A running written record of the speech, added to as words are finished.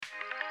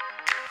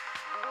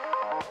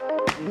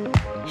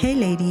Hey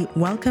lady,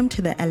 welcome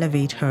to the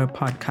elevateHER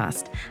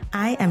podcast.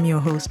 I am your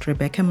host,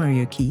 Rebecca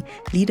Mariuki,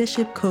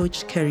 leadership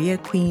coach, career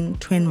queen,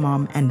 twin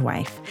mom, and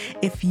wife.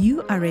 If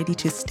you are ready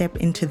to step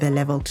into the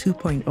level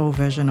 2.0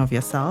 version of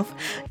yourself,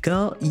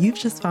 girl, you've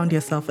just found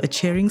yourself a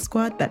cheering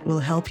squad that will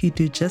help you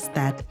do just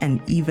that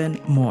and even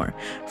more.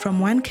 From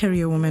one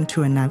career woman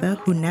to another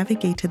who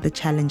navigated the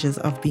challenges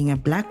of being a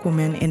Black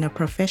woman in a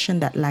profession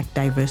that lacked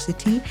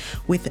diversity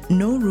with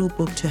no rule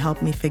book to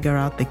help me figure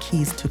out the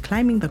keys to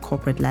climbing the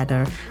corporate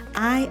ladder,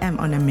 I am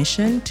on a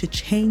mission to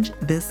change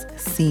this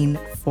scene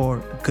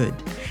for good.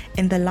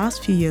 In the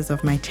last few years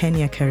of my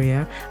 10-year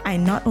career, I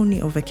not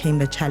only overcame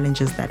the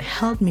challenges that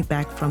held me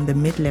back from the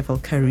mid-level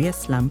career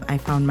slump I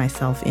found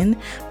myself in,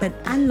 but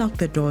unlocked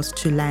the doors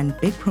to land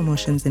big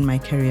promotions in my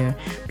career,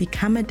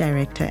 become a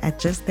director at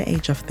just the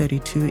age of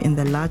 32 in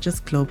the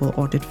largest global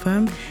audit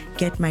firm,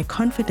 get my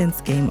confidence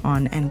game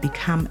on, and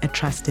become a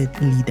trusted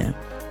leader.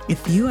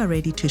 If you are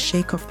ready to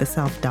shake off the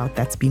self-doubt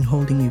that's been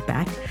holding you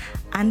back,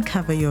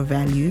 uncover your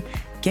value,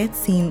 get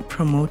seen,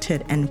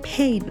 promoted, and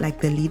paid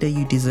like the leader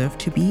you deserve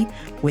to be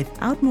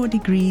without more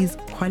degrees,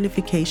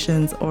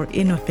 qualifications, or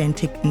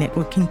inauthentic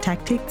networking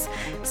tactics,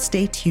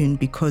 stay tuned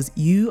because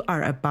you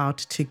are about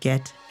to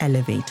get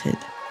elevated.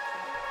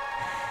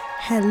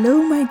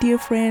 Hello, my dear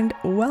friend.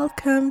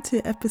 Welcome to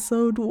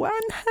episode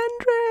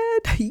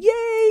 100.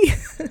 Yay!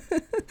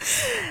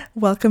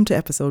 Welcome to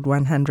episode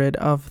 100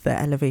 of the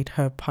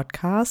elevateHER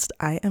podcast.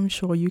 I am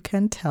sure you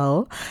can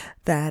tell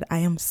that I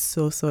am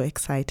so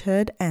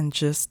excited and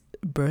just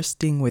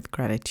bursting with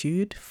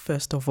gratitude,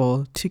 first of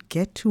all, to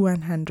get to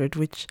 100,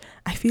 which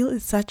I feel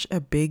is such a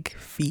big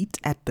feat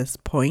at this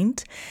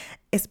point,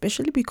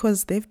 especially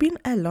because there have been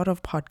a lot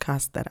of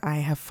podcasts that I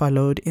have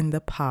followed in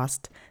the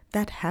past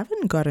that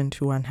haven't gotten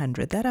to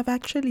 100 that I've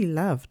actually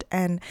loved.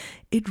 And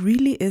it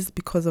really is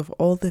because of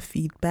all the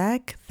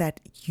feedback that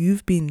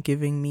you've been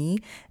giving me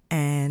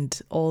and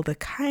all the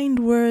kind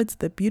words,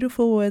 the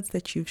beautiful words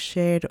that you've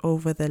shared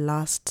over the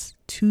last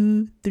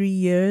 2-3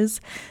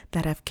 years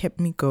that have kept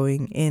me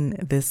going in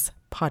this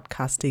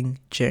podcasting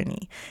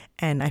journey.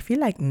 And I feel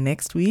like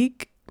next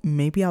week,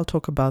 maybe I'll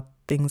talk about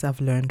things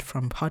I've learned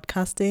from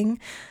podcasting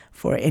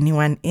for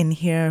anyone in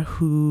here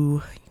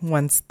who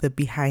wants the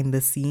behind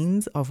the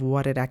scenes of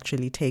what it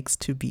actually takes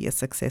to be a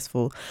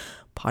successful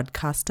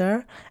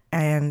podcaster.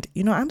 And,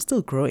 I'm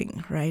still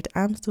growing, right?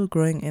 I'm still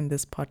growing in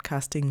this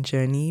podcasting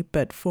journey.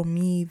 But for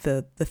me,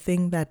 the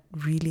thing that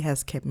really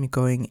has kept me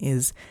going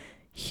is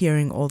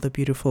hearing all the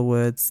beautiful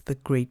words, the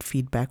great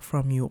feedback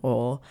from you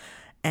all.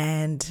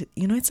 And,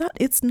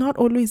 it's not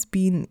always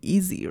been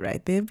easy,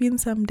 right? There have been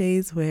some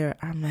days where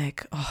I'm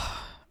like,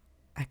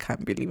 I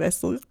can't believe I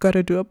still got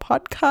to do a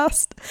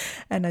podcast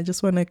and I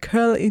just want to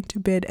curl into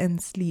bed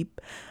and sleep.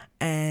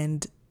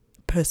 And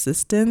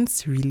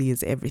persistence really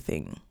is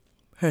everything.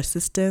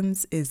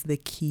 Persistence is the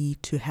key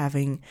to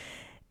having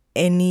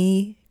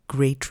any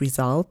great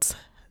result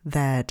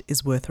that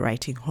is worth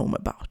writing home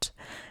about.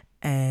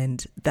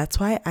 And that's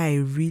why I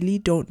really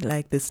don't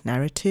like this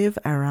narrative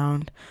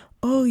around,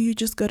 you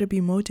just got to be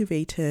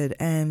motivated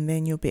and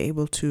then you'll be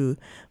able to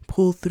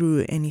pull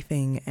through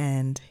anything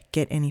and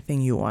get anything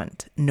you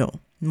want. No,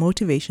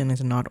 motivation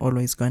is not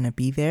always going to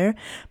be there.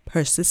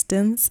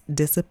 Persistence,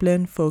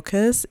 discipline,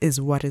 focus is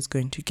what is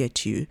going to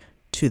get you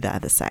to the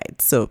other side.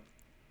 So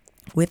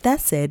with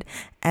that said,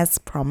 as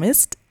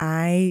promised,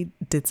 I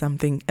did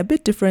something a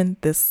bit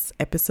different this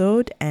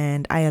episode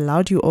and I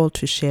allowed you all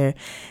to share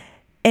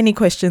any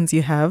questions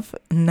you have.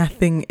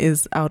 Nothing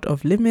is out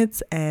of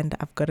limits and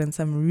I've gotten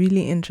some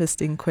really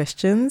interesting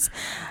questions.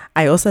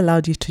 I also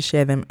allowed you to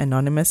share them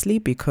anonymously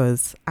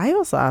because I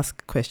also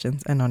ask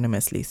questions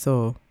anonymously,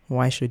 so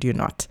why should you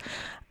not?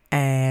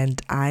 And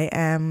I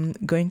am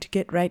going to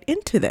get right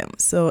into them.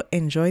 So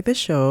enjoy the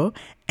show.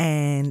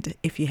 And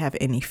if you have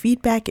any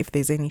feedback, if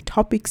there's any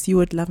topics you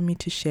would love me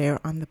to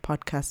share on the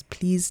podcast,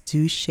 please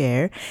do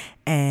share.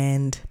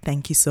 And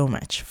thank you so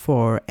much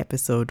for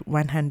episode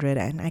 100.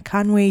 And I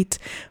can't wait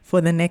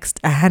for the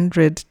next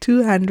 100,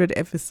 200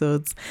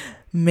 episodes.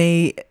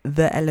 May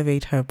the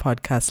elevateHER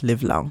podcast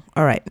live long.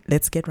 All right,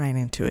 let's get right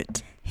into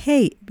it.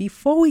 Hey,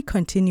 before we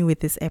continue with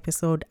this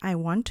episode, I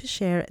want to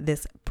share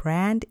this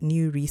brand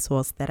new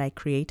resource that I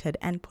created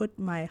and put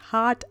my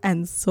heart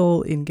and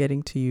soul in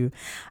getting to you.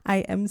 I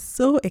am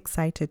so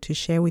excited to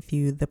share with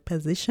you the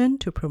Position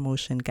to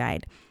Promotion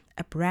Guide,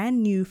 a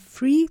brand new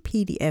free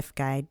PDF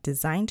guide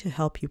designed to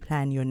help you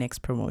plan your next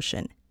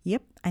promotion.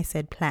 Yep, I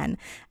said plan.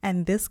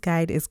 And this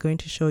guide is going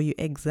to show you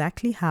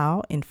exactly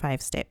how in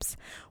 5 steps.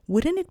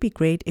 Wouldn't it be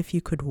great if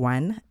you could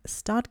 1,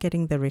 start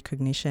getting the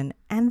recognition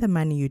and the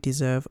money you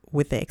deserve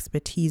with the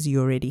expertise you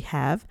already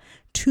have,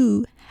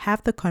 2,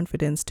 have the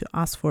confidence to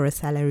ask for a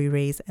salary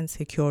raise and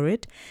secure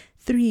it,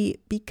 3,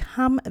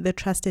 become the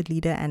trusted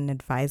leader and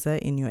advisor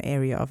in your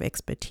area of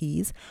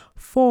expertise,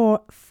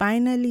 4,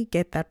 finally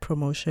get that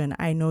promotion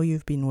I know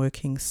you've been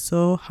working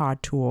so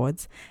hard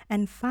towards,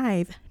 and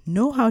 5,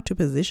 know how to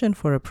position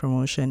for a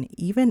promotion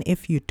even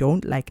if you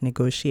don't like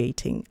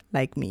negotiating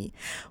like me.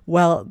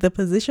 Well, the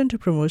Position to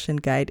Promotion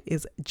Guide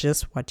is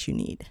just what you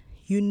need.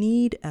 You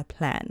need a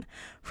plan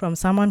from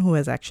someone who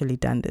has actually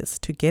done this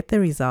to get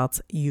the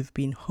results you've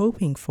been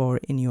hoping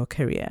for in your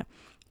career.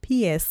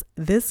 P.S.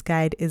 This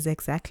guide is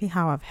exactly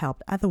how I've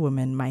helped other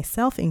women,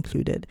 myself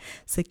included,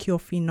 secure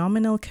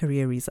phenomenal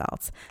career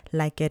results,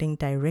 like getting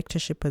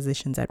directorship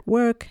positions at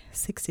work,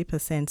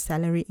 60%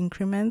 salary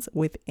increments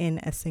within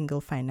a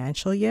single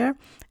financial year,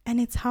 and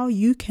it's how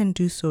you can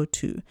do so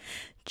too.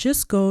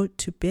 Just go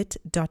to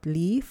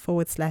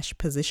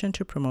bit.ly/position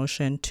to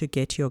promotion to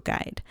get your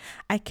guide.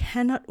 I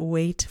cannot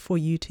wait for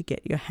you to get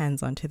your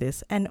hands onto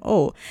this. And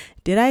oh,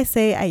 did I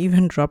say I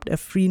even dropped a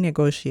free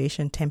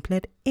negotiation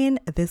template in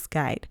this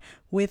guide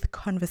with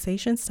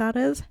conversation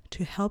starters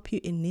to help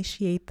you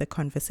initiate the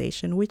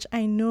conversation, which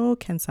I know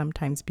can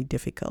sometimes be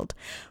difficult,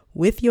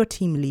 with your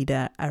team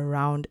leader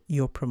around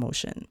your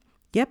promotion.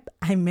 Yep,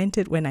 I meant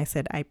it when I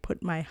said I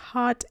put my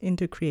heart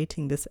into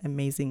creating this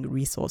amazing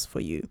resource for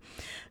you.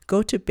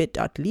 Go to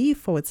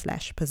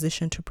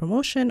bit.ly/position to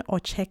promotion or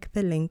check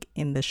the link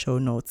in the show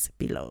notes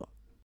below.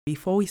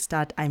 Before we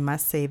start, I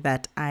must say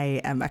that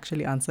I am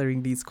actually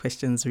answering these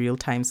questions real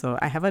time. So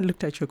I haven't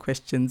looked at your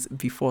questions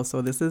before.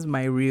 So this is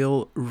my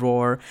real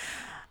raw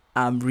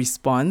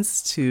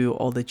response to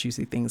all the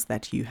juicy things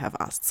that you have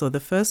asked. So the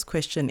first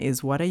question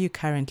is, what are you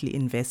currently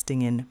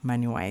investing in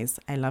money-wise?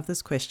 I love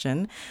this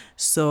question.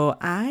 So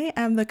I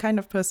am the kind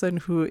of person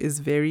who is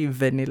very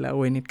vanilla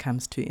when it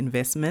comes to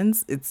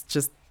investments. It's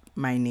just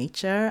my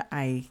nature.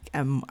 I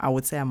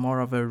would say I'm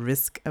more of a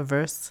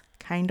risk-averse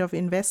kind of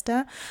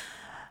investor.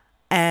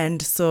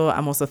 And so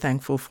I'm also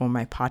thankful for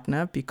my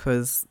partner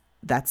because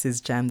that's his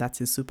jam, that's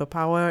his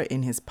superpower.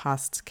 In his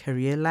past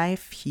career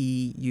life,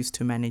 he used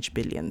to manage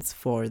billions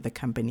for the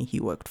company he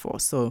worked for.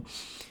 So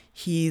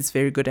he's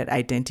very good at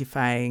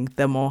identifying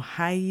the more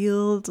high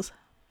yield,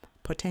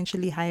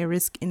 potentially higher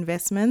risk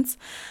investments.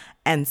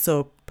 And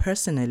so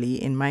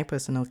personally, in my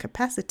personal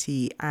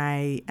capacity,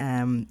 I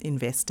am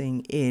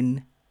investing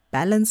in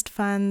balanced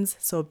funds,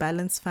 so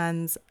balanced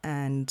funds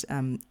and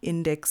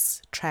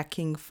index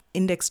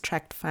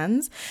tracked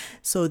funds.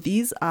 So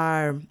these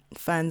are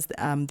funds,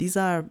 these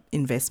are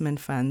investment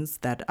funds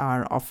that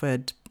are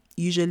offered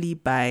usually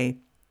by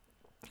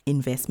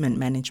investment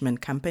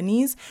management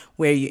companies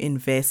where you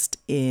invest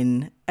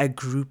in a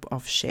group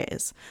of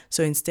shares.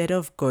 So instead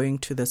of going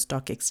to the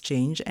stock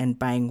exchange and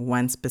buying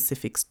one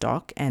specific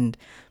stock and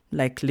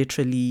like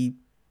literally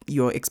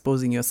you're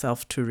exposing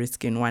yourself to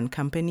risk in one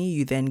company,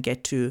 you then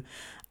get to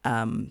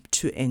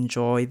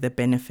enjoy the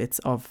benefits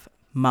of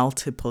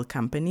multiple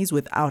companies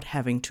without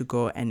having to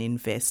go and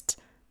invest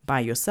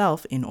by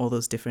yourself in all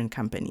those different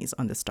companies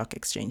on the stock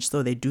exchange.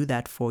 So they do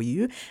that for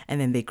you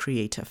and then they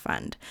create a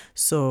fund.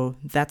 So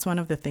that's one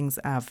of the things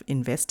I've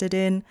invested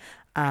in.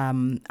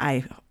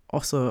 I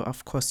also,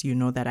 of course, you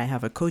know that I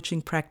have a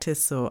coaching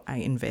practice, so I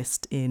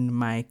invest in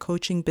my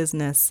coaching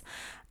business.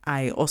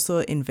 I also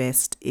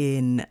invest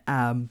in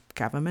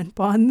government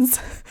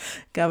bonds,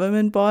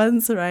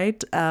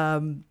 right?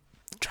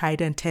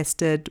 Tried and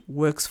tested,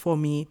 works for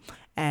me,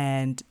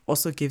 and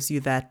also gives you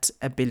that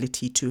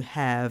ability to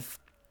have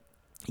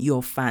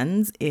your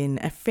funds in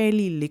a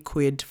fairly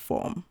liquid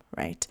form,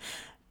 right?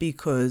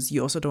 Because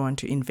you also don't want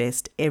to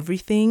invest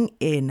everything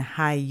in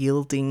high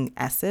yielding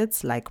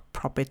assets like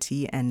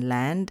property and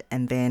land,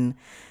 and then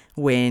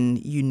when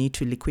you need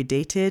to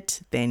liquidate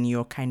it, then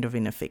you're kind of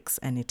in a fix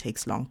and it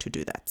takes long to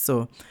do that.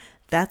 So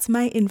that's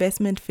my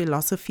investment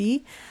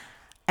philosophy.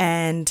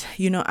 And,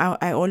 you know,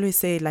 I always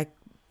say, like,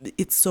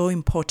 it's so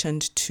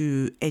important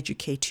to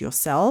educate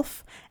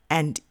yourself.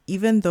 And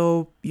even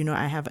though, you know,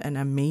 I have an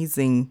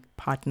amazing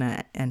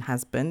partner and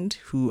husband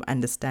who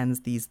understands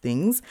these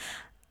things,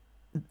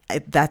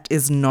 that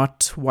is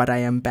not what I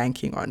am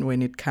banking on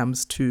when it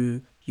comes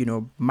to, you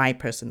know, my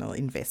personal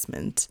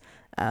investment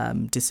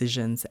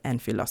decisions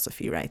and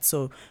philosophy, right?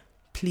 So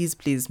please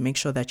make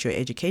sure that you're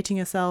educating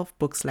yourself.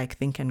 Books like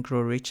Think and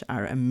Grow Rich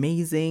are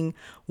amazing.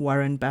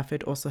 Warren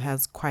Buffett also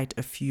has quite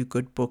a few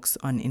good books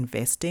on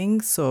investing.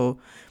 So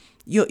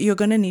you're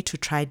going to need to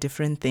try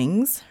different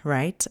things,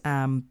 right?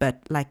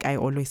 But like I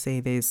always say,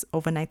 there's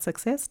overnight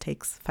success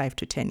takes 5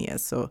 to 10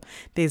 years. So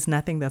there's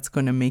nothing that's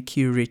going to make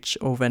you rich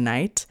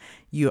overnight.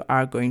 You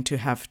are going to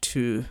have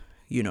to,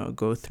 you know,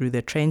 go through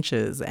the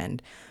trenches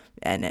and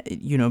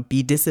you know,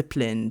 be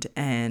disciplined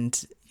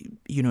and,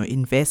 you know,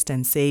 invest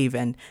and save.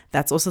 And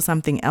that's also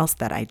something else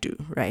that I do,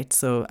 right?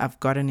 So I've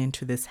gotten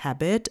into this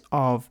habit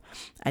of,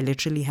 I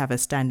literally have a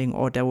standing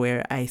order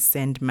where I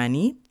send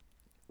money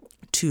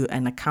to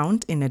an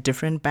account in a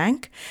different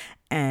bank,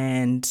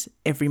 and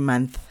every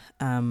month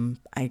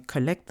I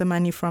collect the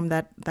money from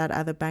that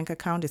other bank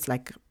account. It's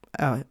like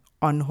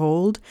on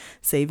hold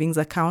savings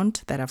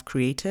account that I've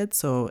created.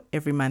 So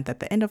every month at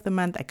the end of the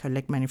month, I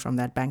collect money from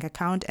that bank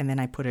account and then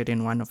I put it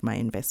in one of my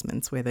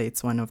investments, whether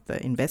it's one of the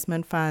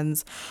investment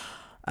funds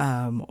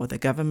or the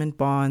government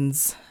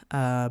bonds.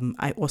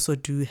 I also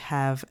do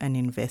have an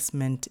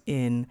investment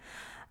in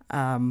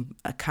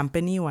a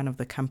company, one of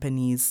the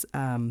companies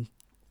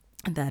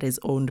that is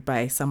owned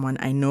by someone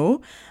I know,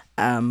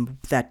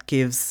 that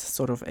gives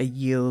sort of a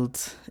yield.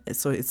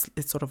 So it's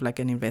sort of like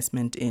an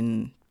investment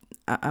in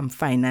I'm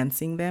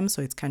financing them.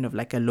 So it's kind of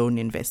like a loan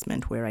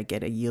investment where I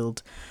get a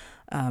yield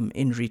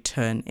in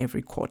return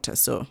every quarter.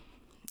 So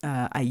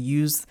I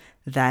use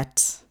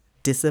that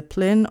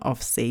discipline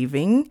of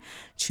saving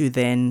to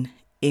then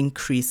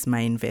increase my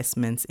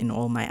investments in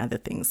all my other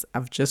things.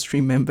 I've just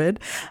remembered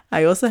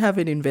I also have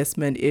an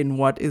investment in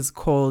what is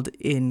called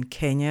in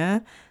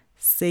Kenya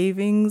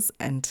savings.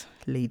 And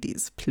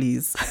ladies,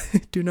 please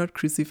do not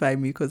crucify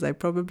me because I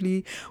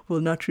probably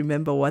will not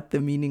remember what the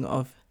meaning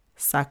of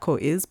SACCO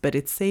is, but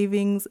it's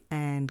savings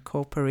and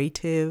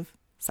cooperative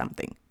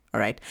something.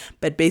 All right.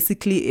 But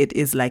basically it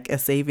is like a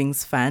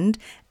savings fund,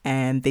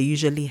 and they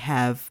usually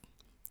have,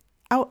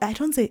 I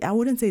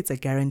wouldn't say it's a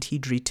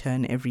guaranteed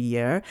return every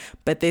year,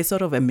 but there's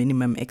sort of a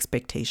minimum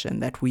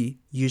expectation that we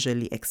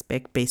usually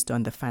expect based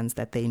on the funds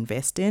that they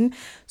invest in.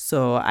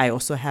 So I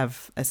also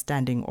have a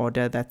standing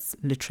order that's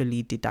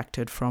literally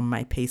deducted from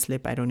my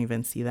payslip. I don't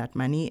even see that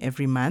money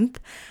every month.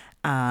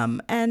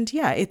 And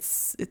yeah,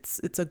 it's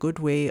a good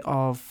way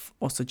of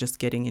also just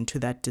getting into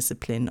that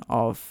discipline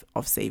of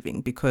saving,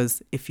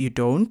 because if you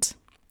don't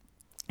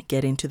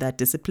get into that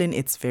discipline,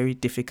 it's very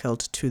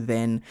difficult to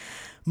then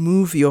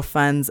move your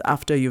funds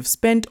after you've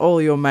spent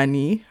all your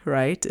money,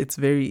 right? It's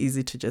very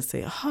easy to just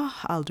say,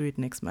 I'll do it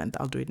next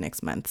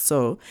month.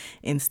 So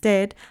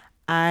instead,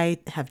 I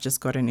have just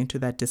gotten into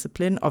that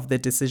discipline of the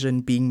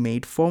decision being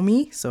made for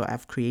me. So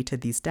I've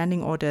created these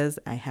standing orders.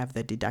 I have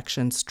the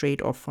deduction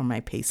straight off from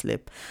my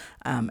payslip,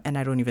 and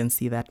I don't even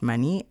see that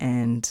money.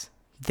 And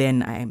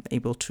then I'm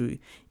able to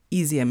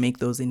easier make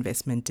those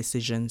investment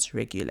decisions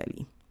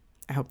regularly.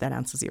 I hope that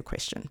answers your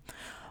question.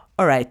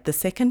 All right, the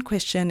second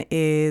question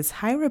is,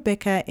 hi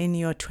Rebecca, in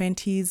your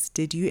 20s,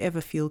 did you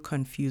ever feel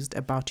confused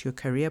about your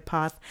career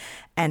path,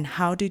 and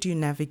how did you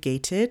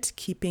navigate it,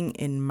 keeping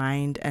in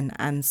mind an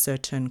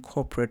uncertain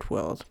corporate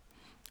world?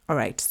 All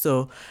right,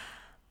 so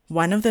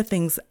one of the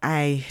things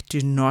I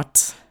do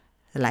not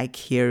like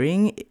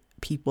hearing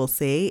people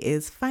say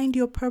is find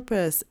your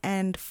purpose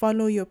and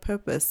follow your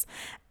purpose.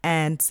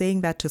 And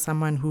saying that to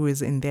someone who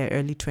is in their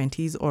early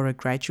 20s or a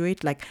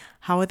graduate, like,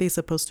 how are they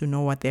supposed to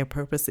know what their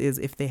purpose is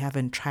if they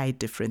haven't tried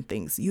different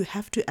things? You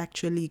have to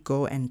actually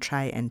go and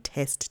try and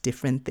test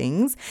different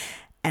things.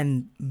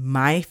 And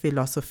my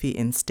philosophy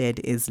instead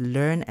is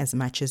learn as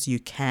much as you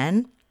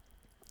can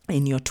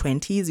in your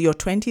 20s. Your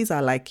 20s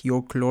are like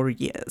your glory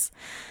years.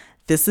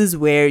 This is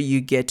where you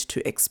get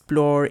to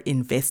explore,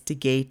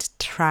 investigate,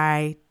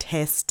 try,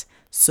 test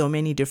so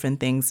many different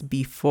things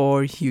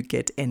before you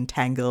get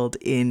entangled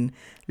in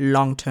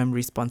long-term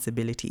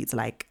responsibilities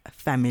like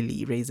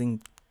family, raising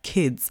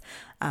kids,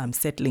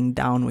 settling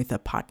down with a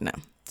partner.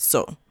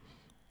 So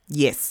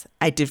yes,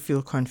 I did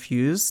feel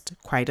confused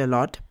quite a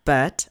lot,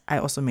 but I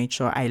also made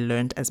sure I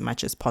learned as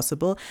much as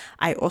possible.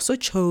 I also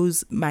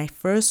chose my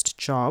first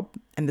job,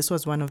 and this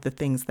was one of the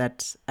things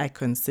that I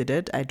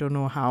considered. I don't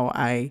know how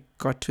I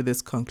got to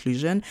this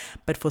conclusion,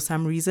 but for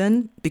some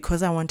reason,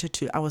 because I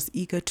was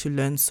eager to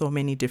learn so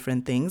many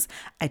different things,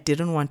 I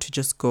didn't want to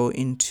just go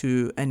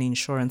into an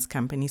insurance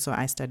company. So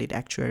I studied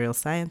actuarial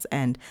science,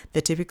 and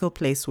the typical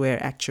place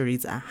where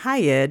actuaries are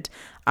hired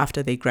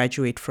after they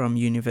graduate from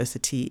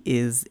university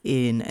is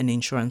in an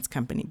insurance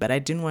company. But I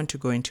didn't want to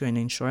go into an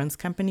insurance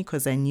company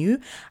because I knew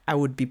I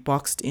would be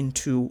boxed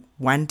into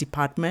one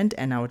department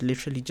and I would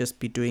literally just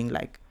be doing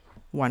like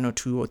 1 or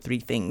 2 or 3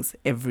 things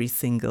every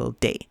single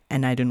day.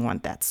 And I didn't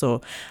want that.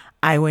 So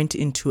I went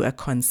into a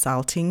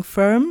consulting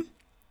firm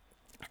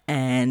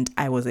and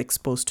I was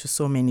exposed to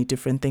so many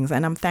different things.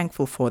 And I'm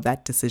thankful for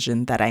that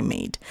decision that I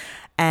made.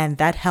 And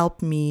that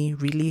helped me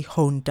really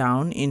hone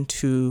down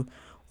into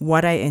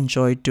what I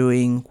enjoyed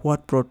doing,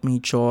 what brought me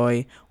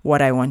joy,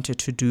 what I wanted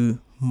to do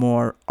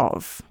more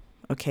of.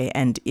 Okay.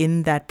 And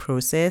in that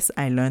process,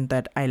 I learned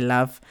that I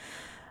love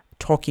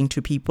talking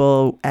to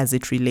people as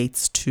it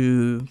relates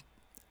to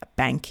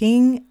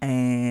banking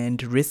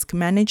and risk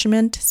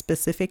management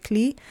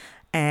specifically.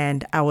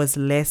 And I was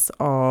less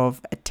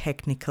of a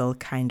technical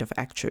kind of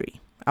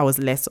actuary. I was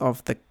less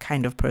of the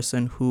kind of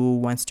person who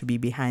wants to be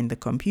behind the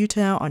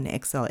computer on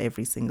Excel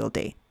every single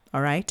day.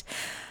 All right.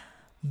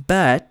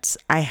 But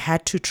I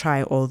had to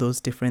try all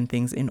those different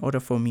things in order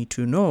for me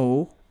to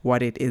know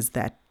what it is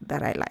that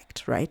I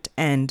liked, right?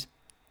 And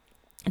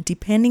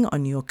depending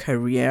on your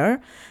career,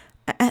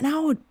 and I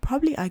would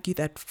probably argue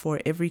that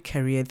for every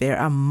career, there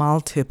are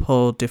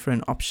multiple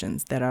different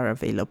options that are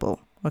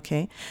available,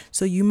 okay?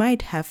 So you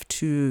might have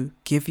to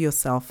give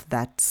yourself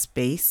that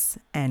space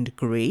and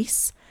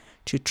grace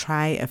to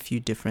try a few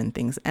different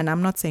things. And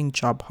I'm not saying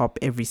job hop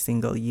every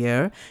single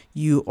year.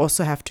 You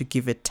also have to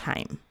give it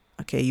time,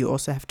 okay? You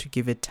also have to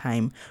give it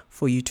time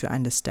for you to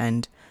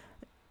understand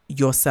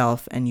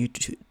yourself and you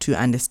to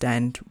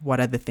understand what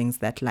are the things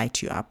that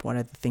light you up, what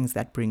are the things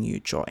that bring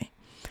you joy.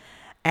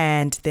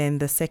 And then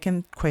the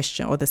second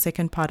question, or the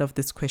second part of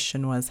this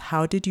question, was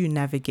how did you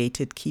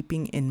navigate it,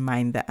 keeping in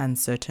mind the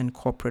uncertain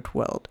corporate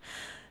world?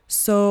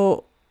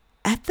 So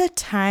at the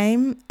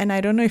time, and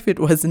I don't know if it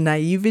was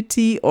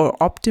naivety or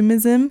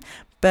optimism,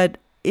 but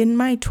in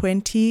my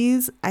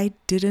 20s, I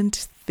didn't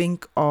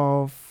think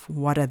of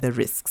what are the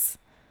risks.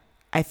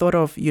 I thought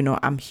of,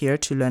 I'm here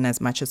to learn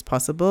as much as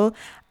possible.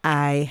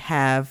 I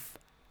have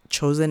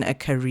chosen a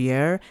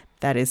career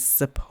that is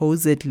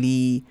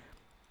supposedly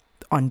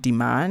on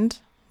demand,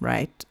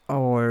 right?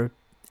 Or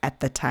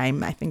at the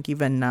time, I think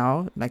even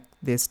now, like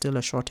there's still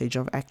a shortage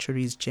of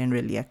actuaries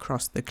generally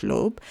across the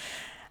globe.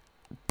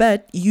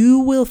 But you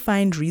will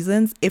find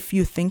reasons, if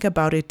you think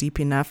about it deep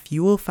enough,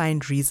 you will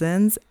find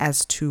reasons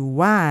as to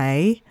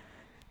why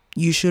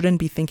you shouldn't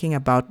be thinking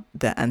about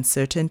the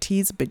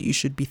uncertainties, but you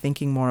should be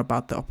thinking more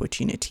about the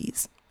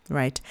opportunities,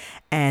 right?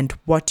 And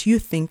what you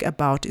think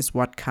about is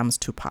what comes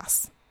to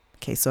pass.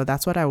 Okay, so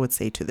that's what I would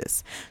say to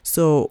this.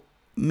 So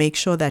make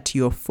sure that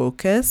your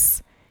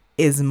focus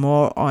is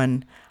more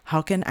on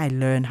how can I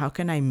learn, how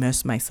can I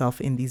immerse myself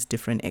in these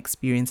different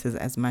experiences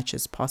as much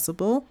as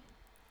possible,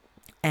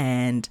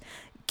 and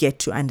get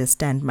to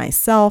understand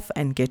myself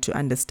and get to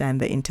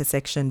understand the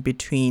intersection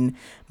between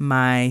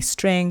my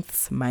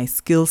strengths, my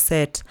skill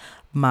set,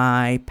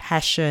 my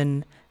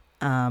passion,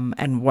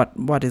 and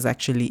what is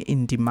actually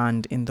in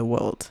demand in the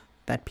world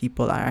that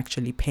people are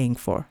actually paying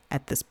for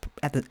at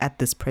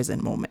this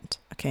present moment.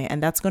 Okay,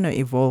 and that's going to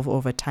evolve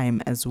over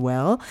time as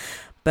well.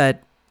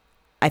 But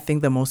I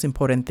think the most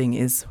important thing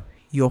is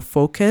your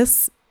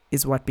focus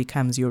is what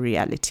becomes your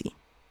reality.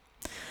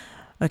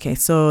 Okay,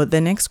 so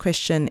the next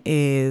question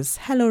is,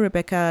 hello,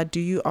 Rebecca, do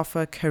you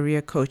offer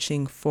career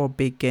coaching for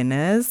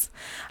beginners?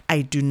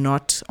 I do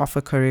not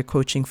offer career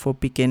coaching for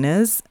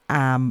beginners.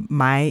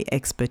 My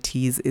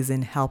expertise is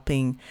in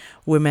helping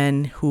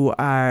women who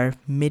are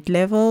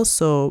mid-level,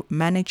 so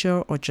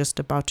manager or just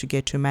about to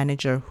get to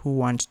manager, who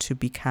want to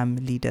become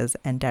leaders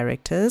and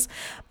directors.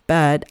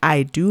 But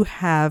I do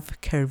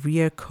have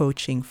career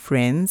coaching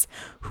friends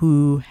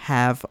who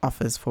have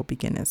offers for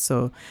beginners.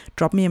 So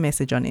drop me a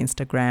message on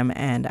Instagram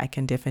and I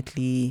can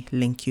definitely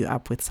link you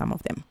up with some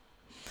of them.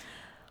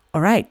 All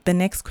right, the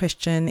next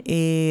question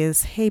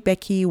is, hey,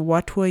 Becky,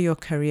 what were your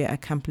career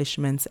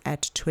accomplishments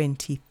at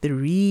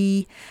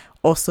 23?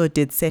 Also,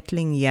 did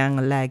settling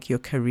young lag your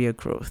career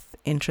growth?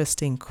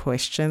 Interesting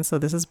question. So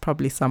this is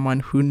probably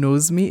someone who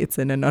knows me. It's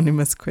an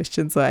anonymous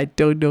question, so I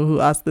don't know who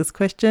asked this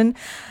question.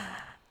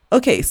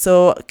 Okay,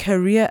 so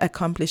career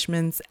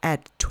accomplishments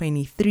at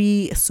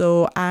 23.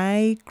 So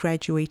I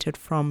graduated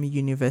from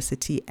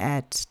university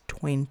at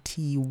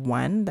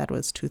 21. That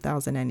was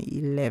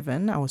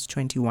 2011. I was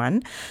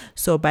 21.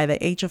 So by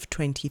the age of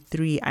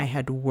 23, I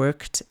had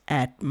worked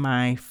at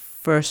my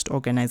first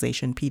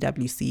organization,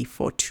 PwC,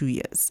 for 2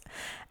 years.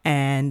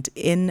 And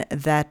in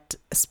that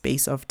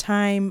space of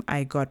time,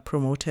 I got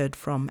promoted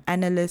from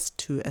analyst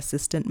to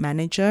assistant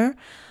manager,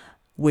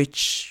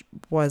 which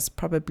was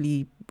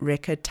probably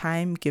record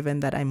time given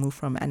that I moved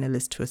from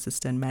analyst to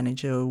assistant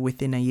manager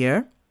within a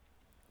year.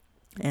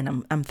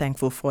 And I'm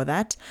thankful for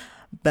that.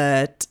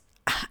 But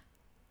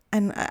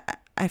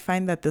I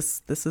find that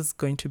this is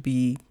going to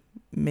be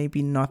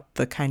maybe not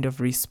the kind of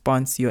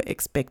response you're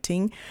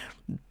expecting.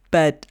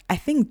 But I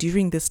think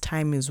during this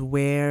time is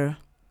where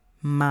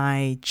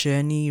my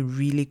journey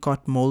really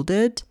got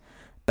molded,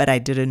 but I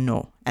didn't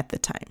know at the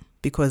time,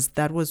 because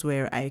that was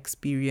where I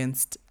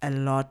experienced a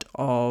lot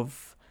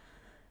of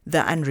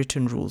the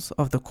unwritten rules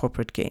of the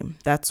corporate game.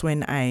 That's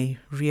when I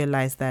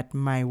realized that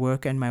my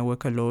work and my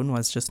work alone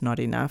was just not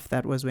enough.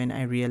 That was when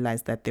I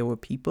realized that there were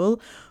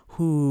people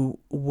who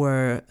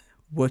were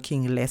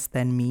working less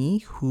than me,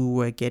 who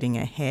were getting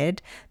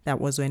ahead. That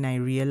was when I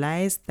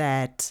realized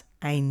that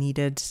I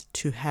needed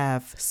to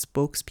have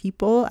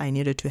spokespeople. I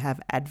needed to have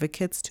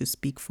advocates to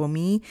speak for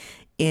me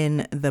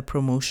in the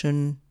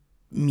promotion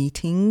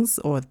meetings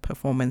or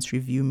performance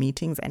review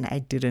meetings, and I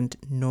didn't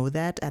know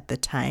that at the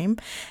time.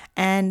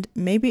 And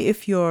maybe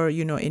if you're,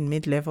 in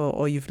mid-level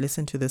or you've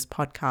listened to this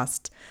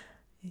podcast,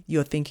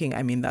 you're thinking,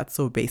 I mean, that's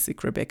so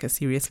basic, Rebecca,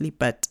 seriously.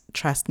 But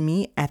trust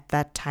me, at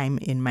that time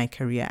in my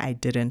career, I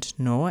didn't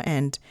know.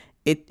 And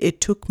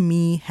it took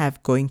me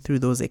going through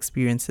those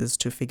experiences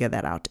to figure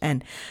that out.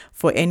 And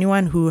for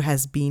anyone who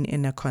has been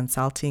in a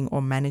consulting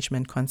or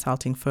management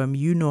consulting firm,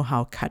 you know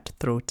how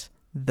cutthroat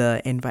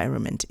the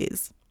environment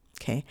is.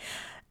 Okay.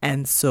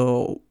 And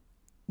so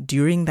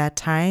during that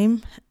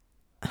time,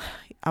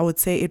 I would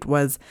say it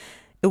was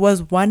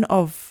one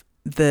of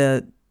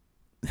the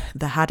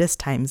hardest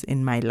times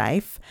in my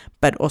life,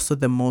 but also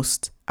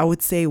I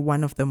would say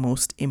one of the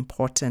most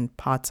important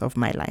parts of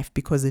my life,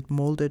 because it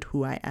molded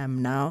who I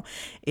am now.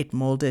 It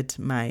molded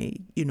my,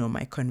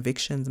 my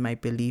convictions, my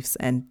beliefs,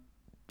 and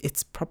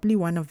it's probably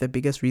one of the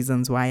biggest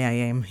reasons why I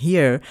am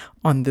here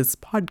on this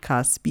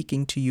podcast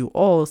speaking to you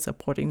all,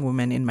 supporting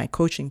women in my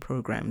coaching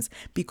programs,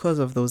 because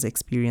of those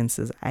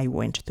experiences I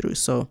went through.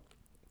 So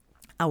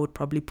I would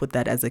probably put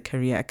that as a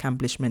career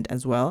accomplishment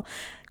as well,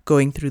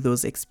 going through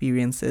those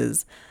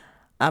experiences.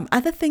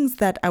 Other things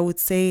that I would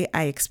say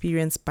I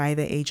experienced by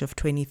the age of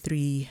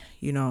 23,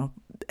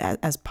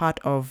 as part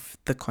of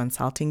the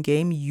consulting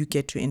game, you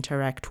get to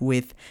interact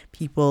with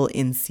people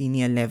in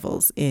senior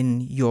levels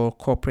in your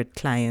corporate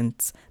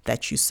clients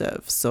that you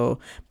serve. So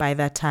by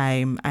that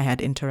time, I had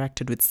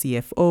interacted with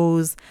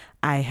CFOs.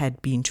 I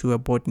had been to a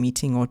board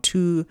meeting or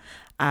two.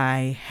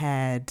 I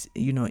had,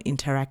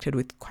 interacted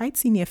with quite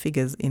senior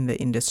figures in the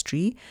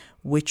industry,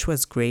 which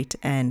was great.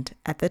 And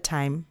at the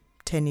time,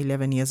 10,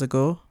 11 years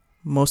ago,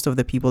 most of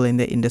the people in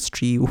the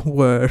industry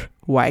were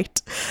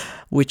white,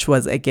 which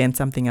was, again,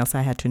 something else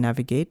I had to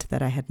navigate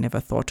that I had never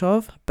thought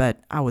of.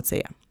 But I would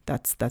say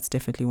that's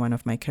definitely one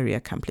of my career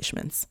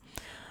accomplishments.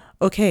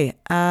 Okay,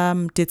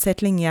 did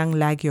settling young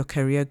lag your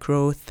career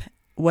growth?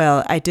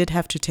 Well, I did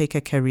have to take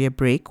a career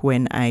break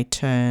when I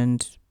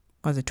turned,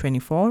 was it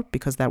 24?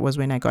 Because that was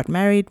when I got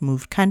married,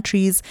 moved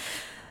countries.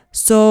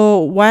 So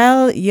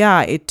while,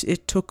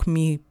 it took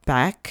me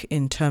back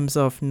in terms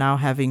of now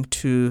having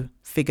to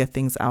figure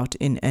things out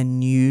in a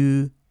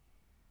new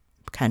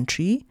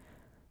country,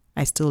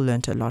 I still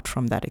learned a lot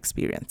from that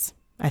experience.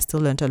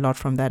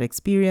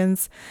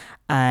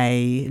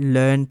 I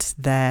learned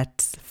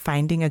that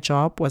finding a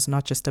job was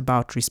not just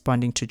about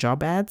responding to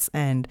job ads.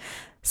 And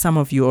some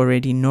of you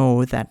already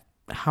know that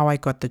how I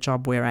got the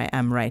job where I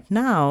am right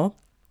now,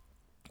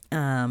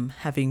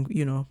 having,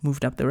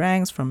 moved up the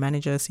ranks from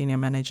manager, senior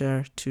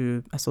manager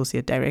to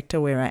associate director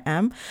where I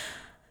am,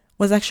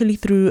 was actually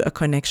through a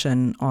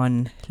connection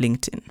on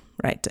LinkedIn,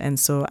 right? And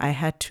so I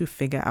had to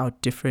figure out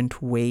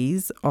different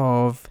ways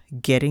of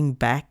getting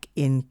back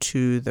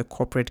into the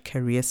corporate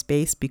career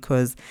space,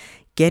 because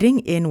getting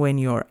in when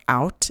you're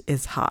out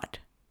is hard.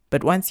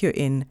 But once you're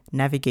in,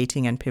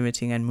 navigating and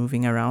pivoting and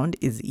moving around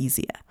is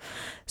easier.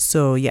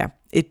 So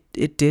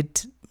it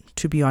did,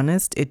 to be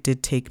honest, it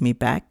did take me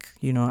back.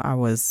 I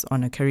was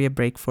on a career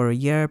break for a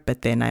year,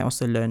 but then I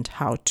also learned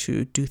how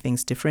to do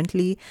things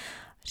differently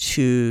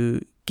to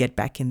get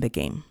back in the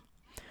game.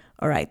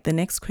 All right, the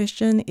next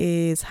question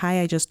is,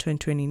 hi, I just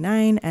turned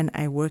 29 and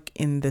I work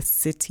in the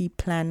city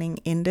planning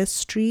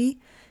industry.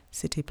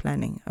 City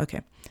planning,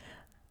 okay.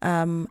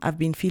 I've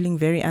been feeling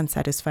very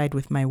unsatisfied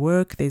with my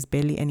work. There's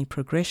barely any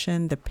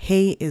progression. The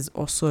pay is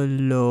also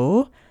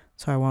low.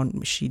 So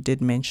she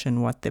did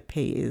mention what the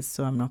pay is,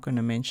 so I'm not going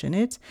to mention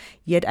it.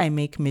 Yet I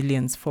make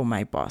millions for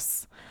my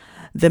boss.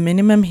 The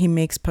minimum he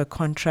makes per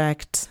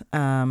contract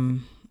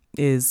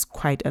is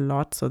quite a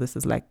lot. So this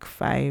is like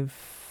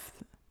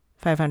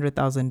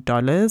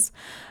 $500,000.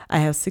 I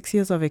have 6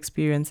 years of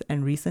experience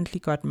and recently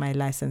got my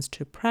license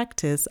to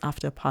practice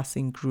after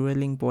passing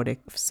grueling board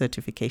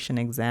certification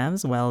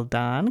exams. Well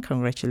done.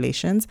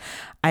 Congratulations.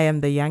 I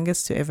am the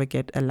youngest to ever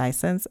get a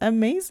license.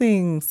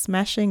 Amazing.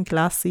 Smashing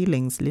glass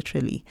ceilings,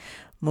 literally.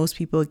 Most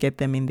people get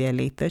them in their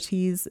late to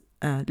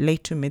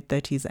mid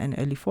 30s and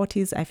early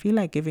 40s. I feel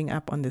like giving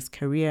up on this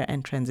career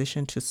and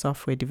transition to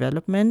software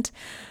development,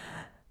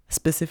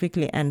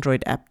 specifically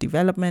Android app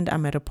development.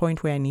 I'm at a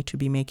point where I need to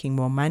be making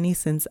more money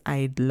since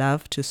I'd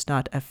love to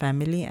start a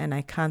family and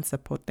I can't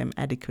support them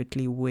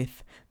adequately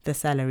with the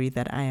salary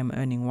that I am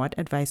earning. What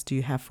advice do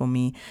you have for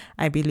me?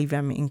 I believe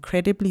I'm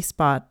incredibly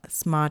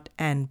smart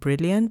and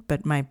brilliant,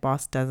 but my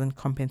boss doesn't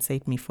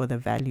compensate me for the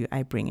value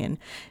I bring in,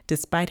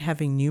 despite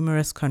having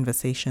numerous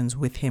conversations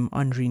with him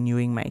on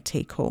renewing my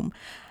take home.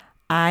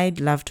 I'd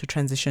love to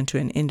transition to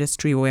an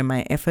industry where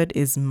my effort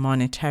is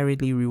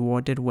monetarily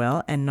rewarded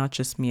well and not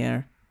just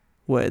mere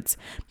words.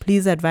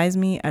 Please advise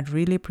me. I'd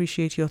really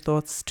appreciate your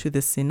thoughts to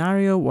this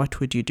scenario. What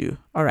would you do?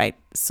 All right.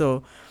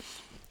 So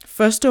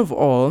first of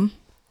all,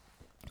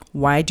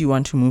 why do you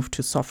want to move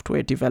to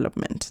software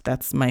development?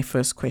 That's my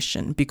first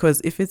question. Because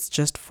if it's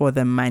just for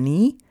the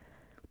money,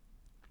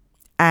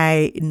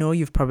 I know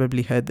you've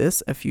probably heard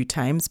this a few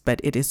times, but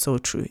it is so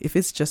true. If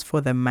it's just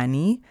for the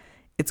money,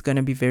 it's going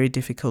to be very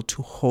difficult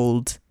to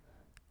hold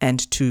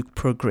and to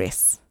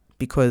progress,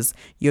 because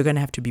you're going to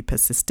have to be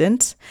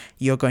persistent,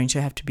 you're going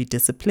to have to be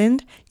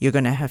disciplined, you're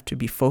going to have to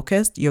be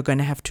focused, you're going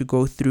to have to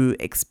go through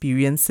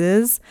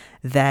experiences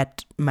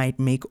that might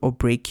make or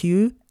break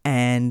you,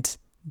 and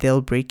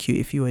they'll break you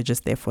if you were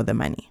just there for the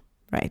money,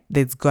 right?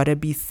 There's got to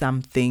be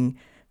something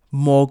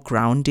more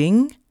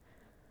grounding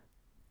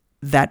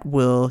that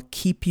will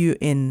keep you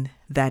in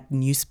that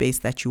new space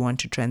that you want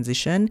to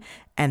transition,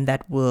 and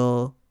that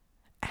will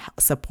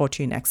support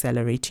you in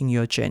accelerating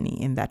your journey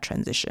in that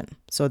transition.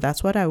 So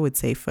that's what I would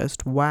say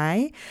first.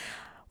 Why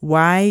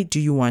do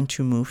you want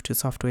to move to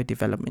software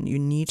development? You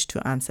need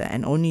to answer,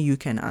 and only you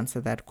can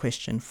answer that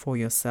question for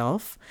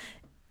yourself.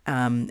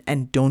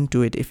 And don't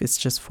do it if it's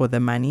just for the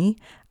money.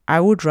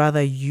 I would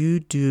rather you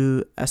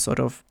do a sort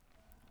of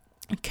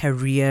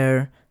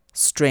career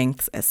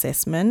strengths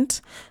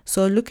assessment.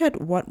 So look at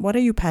what are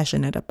you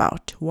passionate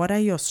about? What are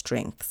your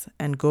strengths?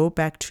 And go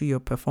back to your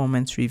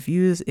performance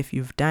reviews if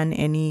you've done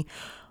any,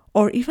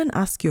 or even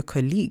ask your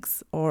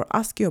colleagues or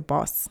ask your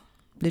boss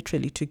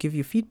literally to give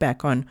you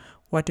feedback on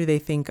what do they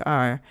think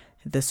are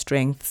the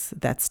strengths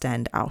that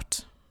stand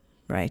out,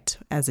 right,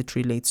 as it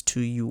relates to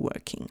you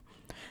working.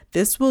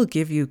 This will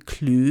give you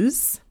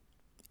clues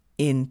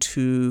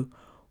into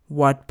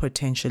what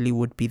potentially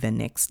would be the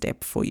next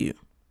step for you.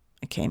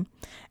 Okay.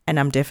 And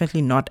I'm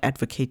definitely not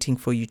advocating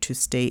for you to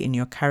stay in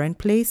your current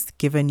place,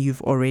 given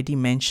you've already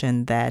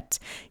mentioned that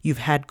you've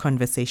had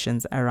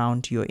conversations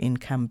around your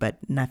income, but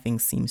nothing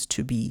seems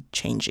to be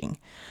changing.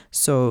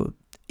 So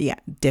yeah,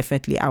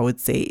 definitely I would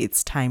say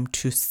it's time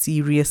to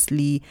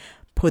seriously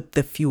put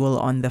the fuel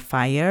on the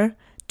fire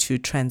to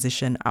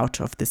transition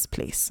out of this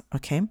place.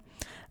 Okay.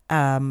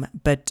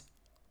 But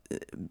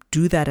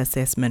do that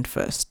assessment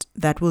first.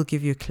 That will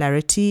give you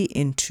clarity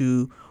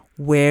into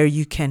where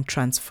you can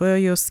transfer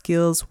your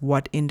skills,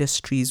 what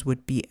industries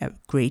would be a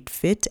great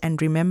fit. And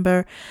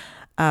remember,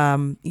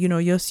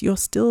 you're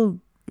still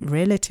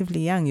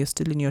relatively young. You're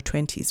still in your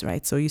 20s,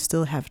 right? So you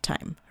still have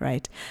time,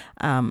 right?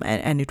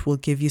 And it will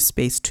give you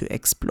space to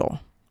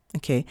explore.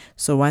 Okay.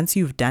 So once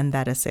you've done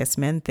that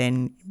assessment,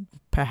 then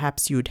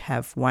perhaps you'd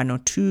have one or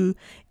two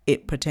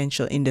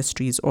potential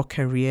industries or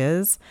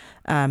careers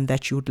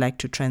that you would like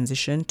to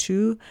transition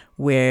to,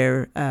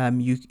 where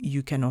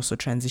you can also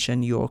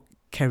transition your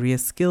career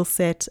skill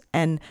set,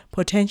 and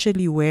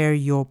potentially where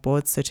your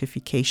board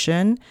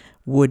certification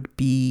would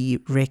be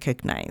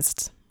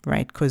recognized,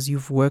 right? Because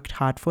you've worked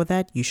hard for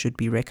that, you should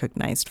be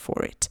recognized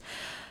for it.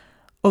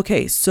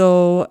 Okay,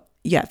 so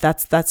yeah,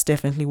 that's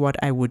definitely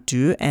what I would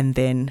do. And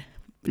then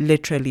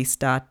literally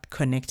start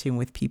connecting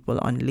with people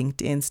on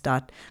LinkedIn,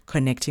 start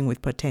connecting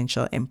with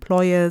potential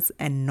employers,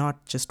 and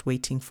not just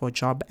waiting for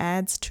job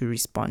ads to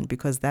respond,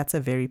 because that's a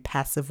very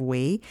passive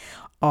way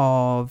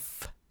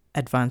of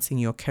advancing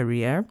your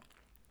career.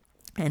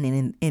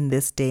 And in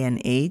this day and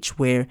age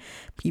where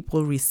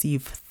people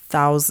receive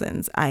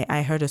thousands,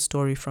 I heard a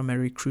story from a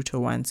recruiter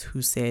once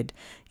who said,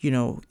 you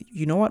know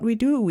what we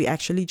do? We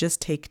actually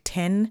just take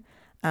 10,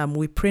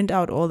 we print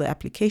out all the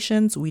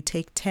applications, we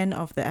take 10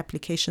 of the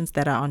applications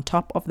that are on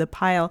top of the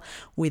pile,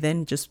 we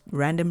then just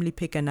randomly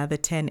pick another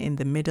 10 in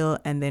the middle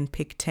and then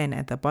pick 10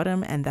 at the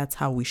bottom, and that's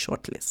how we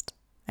shortlist.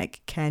 Like,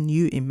 can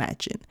you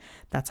imagine?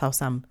 That's how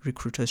some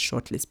recruiters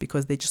shortlist,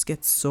 because they just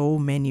get so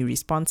many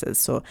responses.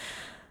 So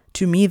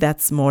to me,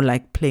 that's more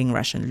like playing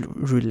Russian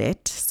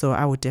roulette. So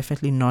I would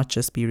definitely not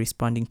just be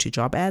responding to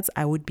job ads.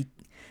 I would be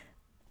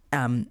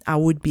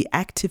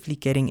actively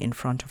getting in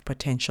front of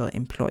potential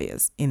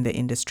employers in the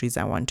industries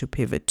I want to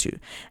pivot to,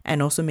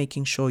 and also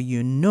making sure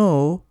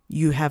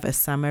you have a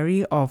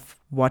summary of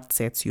what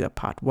sets you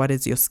apart. What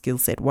is your skill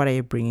set? What are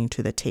you bringing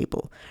to the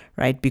table,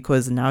 right?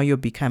 Because now you're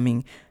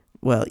becoming,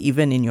 well,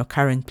 even in your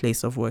current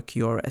place of work,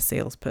 you're a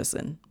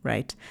salesperson,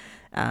 right?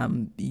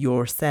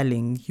 You're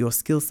selling your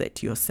skill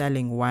set, you're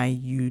selling why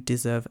you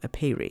deserve a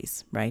pay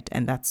raise, right?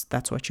 And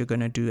that's what you're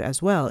going to do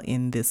as well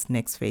in this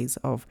next phase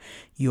of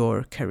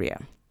your career.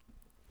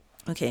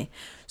 Okay,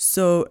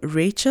 so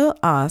Rachel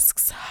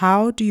asks,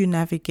 how to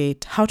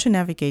navigate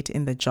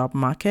in the job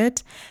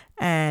market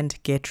and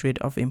get rid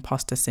of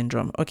imposter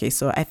syndrome. Okay,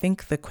 so I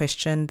think the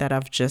question that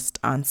I've just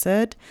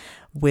answered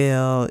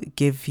will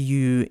give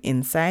you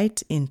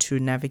insight into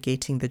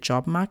navigating the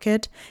job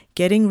market.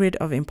 Getting rid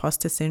of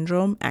imposter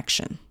syndrome,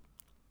 action.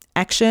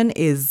 Action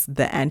is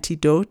the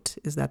antidote,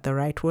 is that the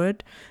right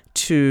word,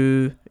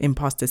 to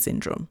imposter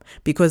syndrome.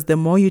 Because the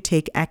more you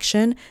take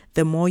action,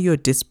 the more you're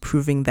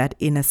disproving that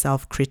inner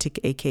self-critic,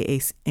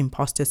 aka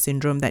imposter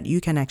syndrome, that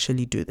you can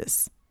actually do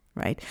this,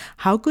 right?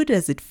 How good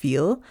does it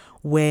feel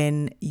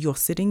when you're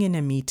sitting in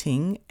a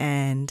meeting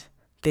and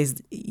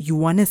you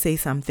want to say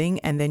something,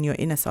 and then your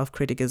inner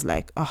self-critic is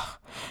like, oh,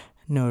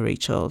 no,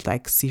 Rachel,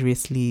 like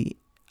seriously,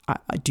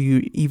 do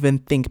you even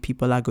think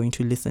people are going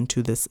to listen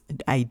to this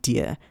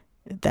idea?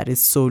 That is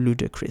so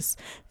ludicrous.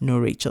 No,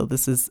 Rachel,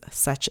 this is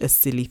such a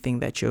silly thing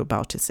that you're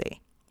about to say.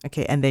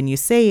 Okay, and then you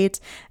say it,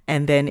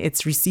 and then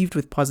it's received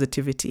with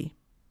positivity,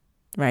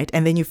 right?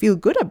 And then you feel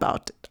good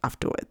about it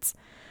afterwards.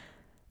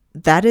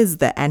 That is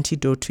the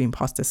antidote to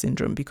imposter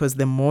syndrome, because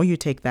the more you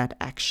take that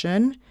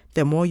action,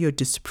 the more you're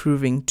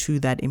disproving to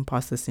that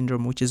imposter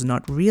syndrome, which is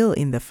not real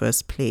in the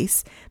first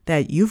place,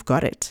 that you've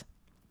got it,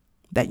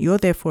 that you're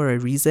there for a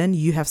reason,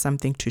 you have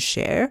something to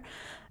share.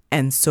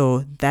 And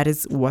so that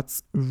is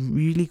what's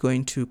really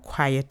going to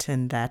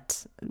quieten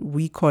that.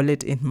 We call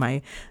it in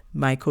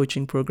my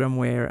coaching program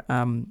where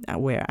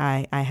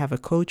I have a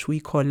coach, we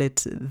call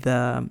it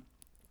the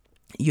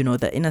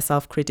inner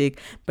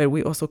self-critic, but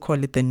we also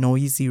call it the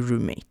noisy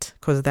roommate,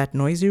 because that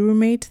noisy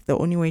roommate, the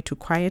only way to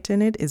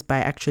quieten it is by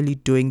actually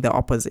doing the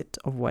opposite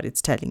of what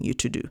it's telling you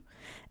to do,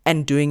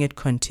 and doing it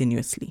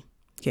continuously.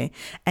 Okay.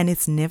 And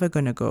it's never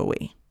going to go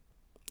away.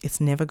 It's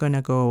never going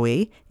to go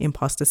away.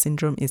 Imposter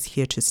syndrome is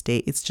here to stay.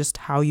 It's just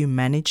how you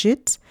manage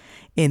it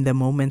in the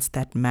moments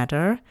that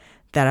matter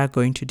that are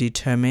going to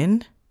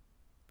determine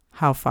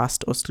how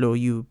fast or slow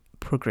you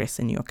progress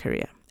in your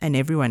career. And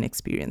everyone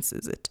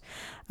experiences it.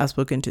 I've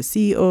spoken to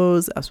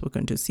CEOs, I've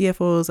spoken to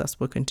CFOs, I've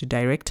spoken to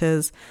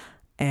directors,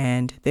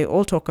 and they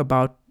all talk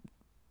about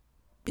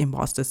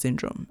imposter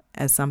syndrome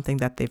as something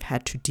that they've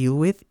had to deal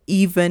with,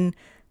 even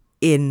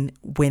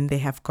when they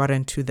have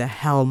gotten to the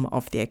helm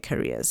of their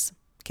careers.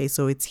 Okay,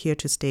 so it's here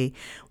to stay.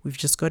 We've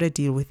just got to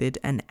deal with it,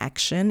 and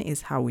action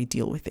is how we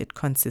deal with it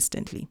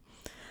consistently.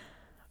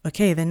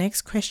 Okay, the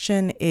next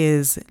question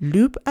is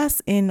loop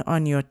us in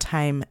on your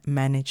time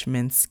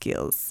management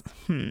skills.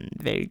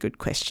 Very good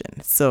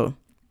question. So,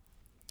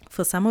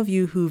 for some of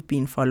you who've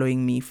been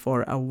following me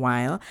for a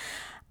while,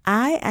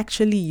 I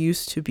actually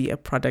used to be a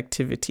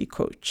productivity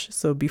coach.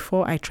 So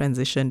before I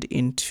transitioned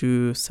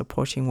into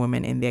supporting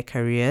women in their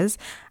careers,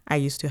 I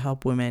used to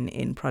help women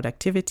in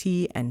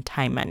productivity and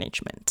time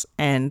management.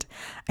 And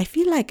I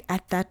feel like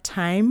at that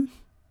time,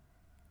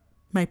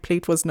 my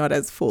plate was not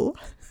as full.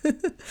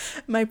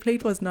 My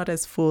plate was not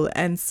as full.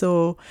 And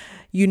so,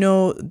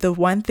 the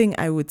one thing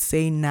I would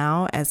say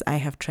now, as I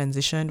have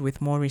transitioned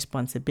with more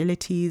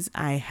responsibilities,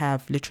 I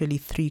have literally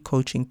 3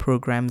 coaching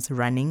programs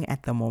running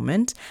at the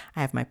moment.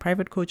 I have my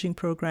private coaching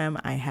program,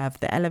 I have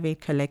the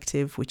Elevate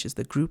Collective, which is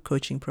the group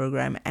coaching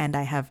program, and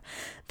I have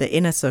the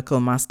Inner Circle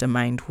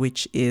Mastermind,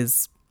 which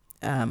is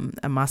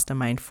a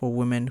mastermind for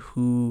women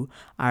who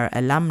are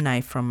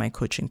alumni from my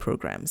coaching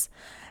programs.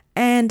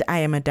 And I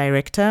am a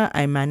director.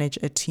 I manage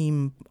a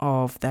team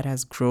that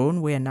has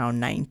grown. We're now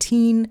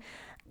 19.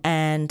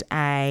 And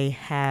I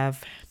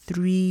have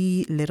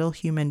 3 little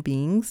human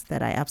beings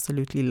that I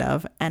absolutely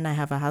love. And I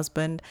have a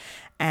husband.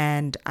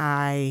 And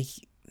I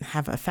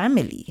have a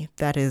family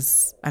that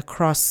is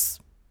across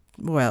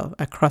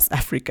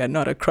Africa,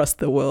 not across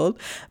the world.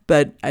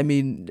 But I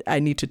mean, I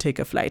need to take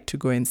a flight to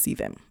go and see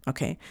them.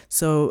 Okay.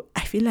 So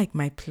I feel like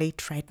my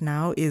plate right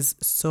now is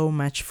so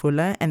much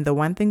fuller. And the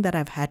one thing that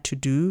I've had to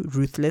do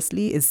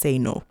ruthlessly is say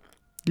no.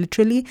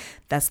 Literally,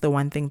 that's the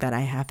one thing that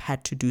I have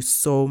had to do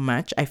so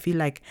much. I feel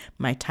like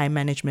my time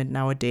management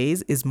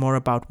nowadays is more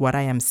about what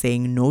I am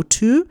saying no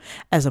to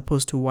as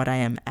opposed to what I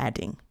am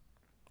adding.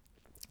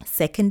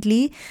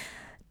 Secondly,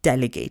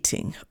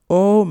 delegating.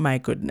 Oh my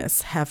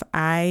goodness, have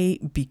I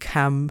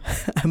become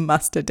a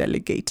master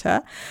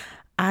delegator?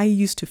 I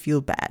used to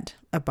feel bad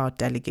about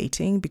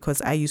delegating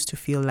because I used to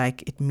feel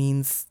like it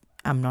means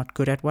I'm not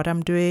good at what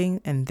I'm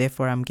doing and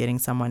therefore I'm getting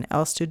someone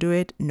else to do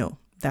it. No,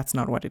 that's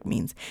not what it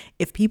means.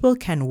 If people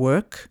can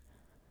work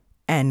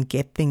and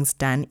get things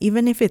done,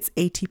 even if it's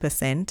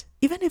 80%,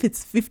 even if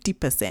it's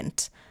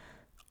 50%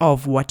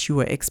 of what you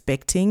were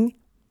expecting,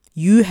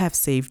 you have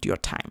saved your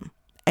time.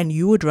 And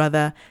you would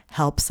rather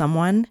help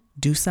someone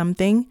do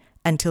something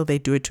until they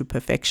do it to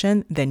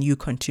perfection than you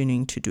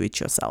continuing to do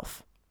it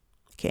yourself.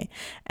 Okay.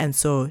 And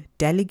so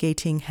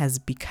delegating has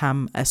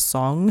become a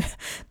song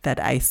that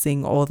I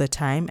sing all the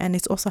time. And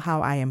it's also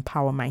how I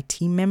empower my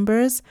team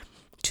members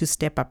to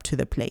step up to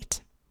the plate,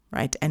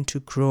 right? And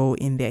to grow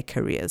in their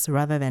careers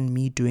rather than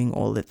me doing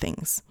all the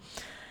things.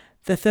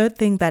 The third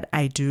thing that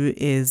I do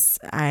is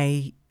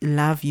I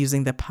love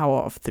using the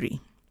power of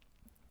 3.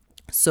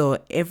 So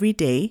every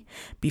day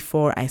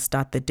before I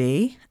start the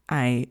day,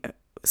 I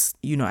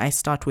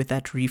start with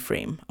that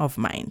reframe of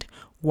mind.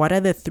 What are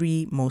the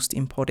 3 most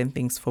important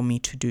things for me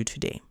to do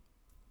today?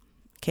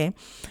 Okay.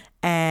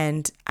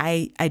 And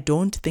I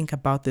don't think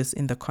about this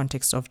in the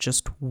context of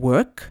just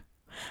work.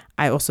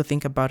 I also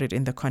think about it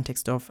in the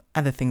context of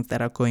other things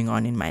that are going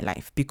on in my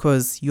life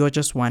because you're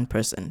just one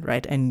person,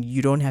 right? And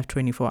you don't have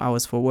 24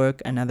 hours for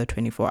work, another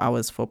 24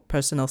 hours for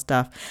personal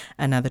stuff,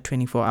 another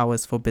 24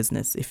 hours for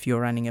business if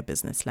you're running a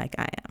business like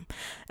I am.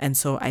 And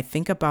so I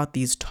think about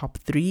these top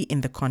 3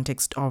 in the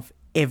context of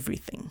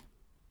everything,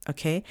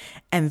 okay?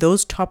 And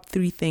those top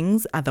 3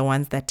 things are the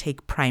ones that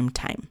take prime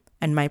time.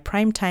 And my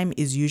prime time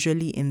is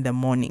usually in the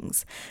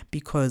mornings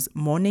because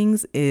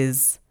mornings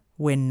is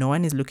when no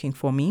one is looking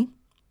for me,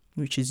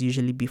 which is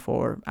usually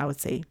before, I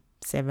would say,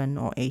 7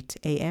 or 8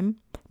 a.m.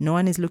 No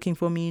one is looking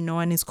for me. No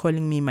one is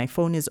calling me. My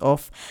phone is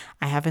off.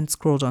 I haven't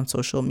scrolled on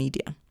social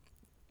media.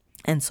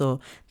 And so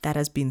that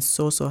has been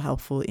so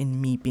helpful in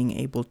me being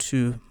able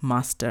to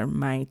master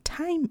my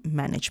time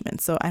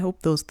management. So I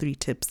hope those 3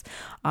 tips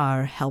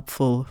are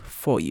helpful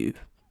for you.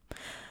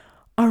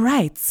 All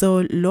right.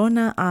 So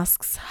Lorna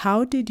asks,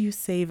 how did you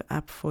save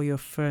up for your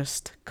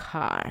first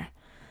car?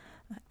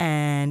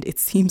 And it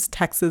seems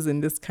taxes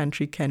in this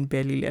country can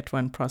barely let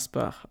one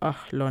prosper.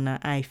 Oh, Lorna,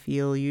 I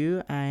feel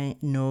you. I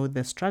know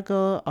the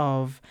struggle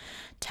of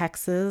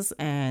taxes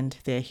and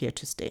they're here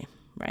to stay,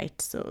 right?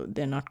 So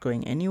they're not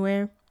going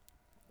anywhere.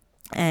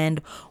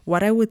 And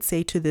what I would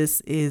say to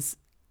this is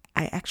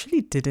I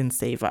actually didn't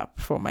save up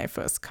for my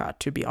first car,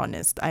 to be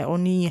honest. I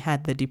only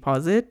had the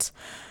deposit.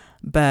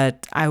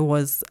 But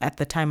at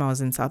the time I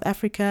was in South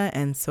Africa,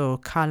 and so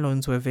car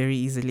loans were very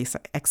easily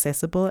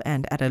accessible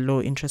and at a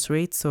low interest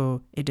rate.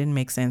 So it didn't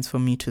make sense for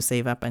me to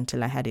save up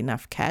until I had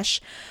enough cash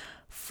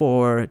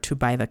to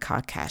buy the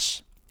car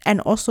cash. And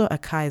also a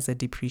car is a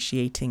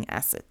depreciating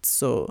asset.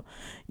 So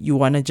you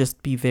want to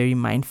just be very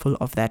mindful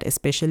of that,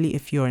 especially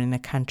if you're in a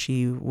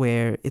country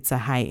where it's a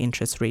high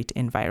interest rate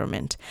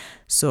environment.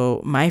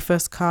 So my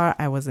first car,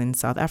 I was in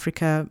South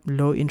Africa,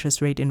 low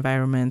interest rate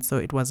environment. So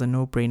it was a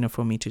no-brainer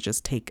for me to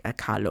just take a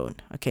car loan.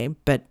 Okay.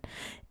 But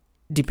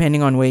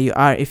depending on where you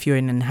are, if you're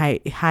in a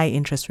high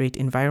interest rate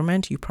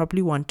environment, you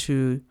probably want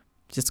to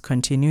just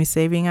continue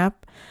saving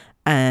up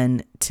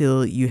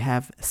until you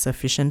have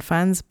sufficient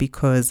funds,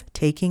 because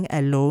taking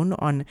a loan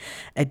on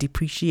a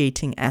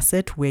depreciating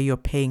asset where you're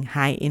paying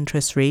high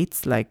interest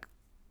rates, like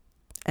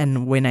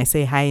and when I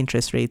say high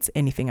interest rates,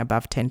 anything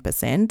above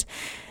 10%,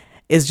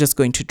 is just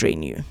going to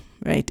drain you,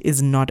 right?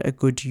 Is not a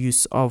good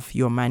use of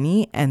your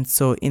money. And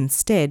so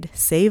instead,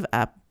 save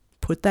up,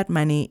 put that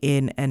money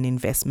in an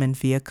investment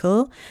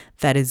vehicle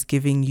that is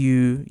giving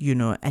you,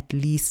 at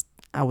least,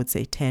 I would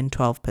say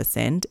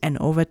 10-12%, and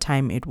over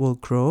time it will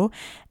grow,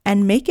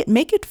 and make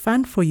it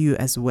fun for you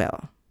as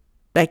well.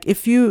 Like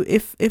if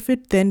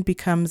it then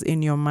becomes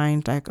in your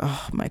mind like,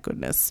 oh my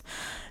goodness,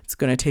 it's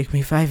going to take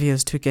me 5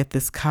 years to get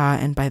this car,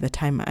 and by the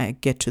time I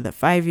get to the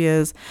 5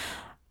 years,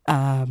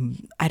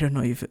 I don't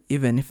know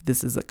if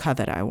this is a car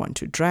that I want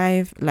to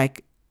drive.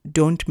 Like,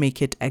 don't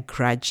make it a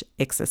grudge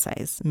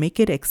exercise. Make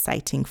it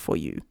exciting for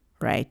you,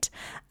 right?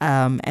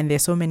 And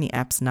there's so many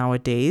apps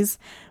nowadays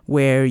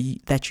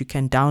that you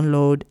can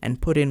download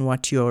and put in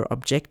what your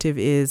objective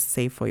is.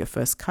 Say for your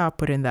first car,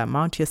 put in the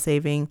amount you're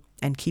saving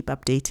and keep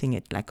updating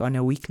it like on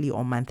a weekly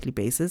or monthly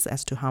basis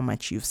as to how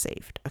much you've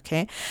saved,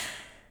 okay?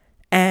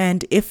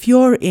 And if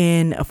you're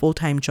in a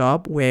full-time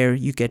job where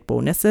you get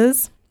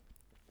bonuses,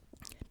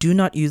 do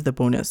not use the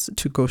bonus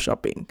to go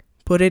shopping.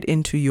 Put it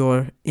into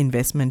your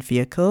investment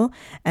vehicle,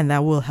 and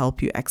that will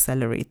help you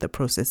accelerate the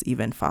process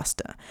even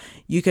faster.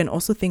 You can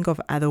also think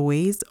of other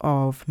ways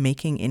of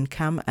making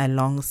income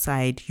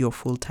alongside your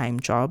full-time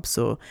job.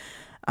 So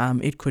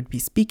it could be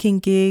speaking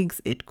gigs,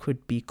 it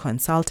could be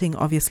consulting.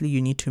 Obviously,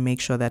 you need to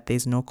make sure that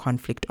there's no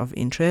conflict of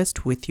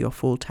interest with your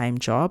full-time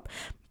job.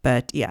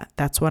 But yeah,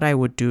 that's what I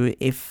would do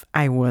if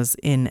I was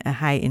in a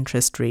high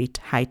interest rate,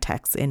 high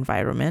tax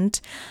environment.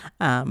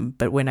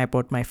 But when I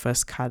bought my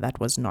first car, that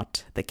was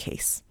not the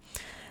case.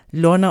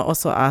 Lorna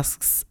also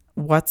asks,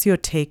 what's your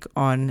take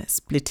on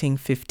splitting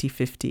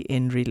 50-50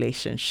 in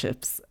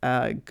relationships?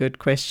 Good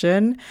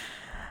question.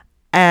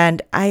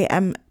 And I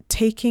am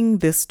taking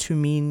this to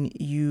mean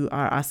you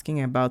are asking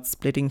about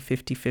splitting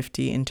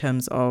 50-50 in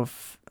terms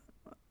of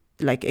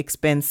like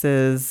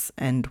expenses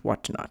and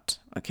whatnot.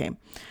 Okay.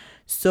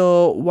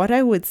 So what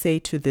I would say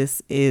to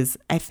this is,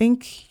 I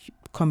think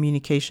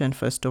communication,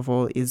 first of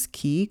all, is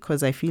key,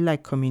 because I feel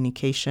like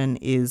communication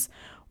is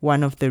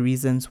one of the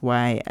reasons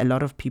why a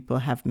lot of people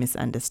have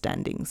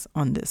misunderstandings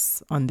on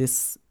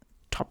this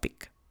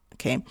topic.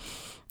 Okay.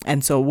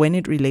 And so when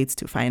it relates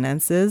to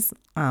finances,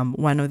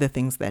 one of the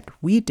things that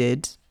we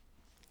did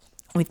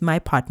with my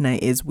partner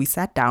is we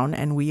sat down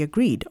and we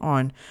agreed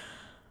on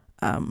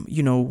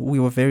we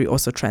were very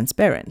also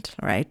transparent,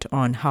 right,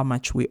 on how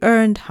much we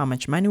earned, how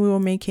much money we were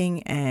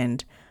making,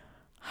 and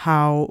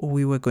how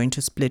we were going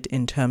to split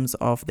in terms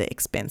of the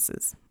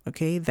expenses,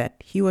 okay, that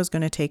he was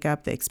going to take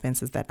up, the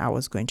expenses that I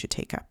was going to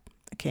take up,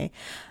 okay.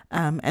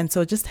 And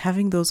so just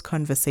having those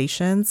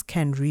conversations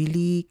can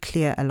really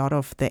clear a lot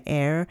of the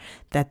air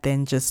that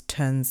then just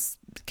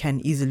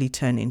can easily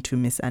turn into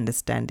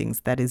misunderstandings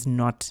that is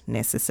not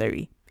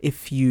necessary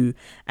if you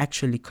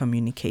actually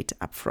communicate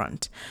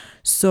upfront.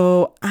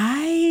 So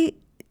I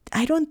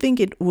don't think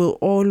it will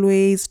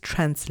always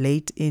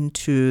translate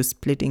into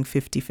splitting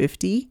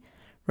 50-50,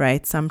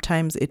 right?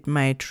 Sometimes it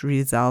might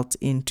result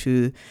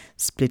into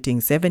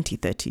splitting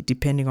 70-30,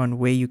 depending on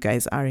where you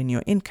guys are in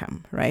your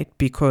income, right?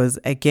 Because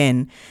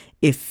again,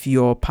 if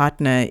your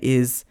partner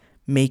is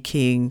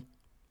making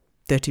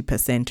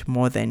 30%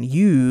 more than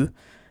you,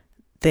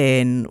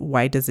 then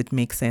why does it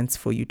make sense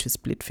for you to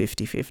split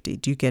 50-50?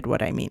 Do you get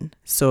what I mean?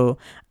 So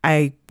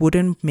I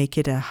wouldn't make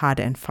it a hard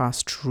and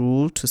fast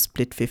rule to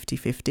split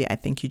 50-50. I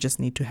think you just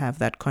need to have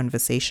that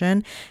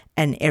conversation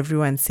and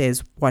everyone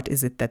says what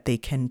is it that they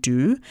can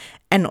do,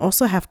 and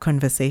also have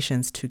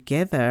conversations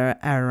together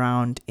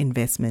around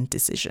investment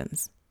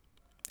decisions,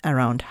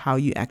 around how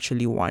you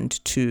actually want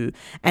to,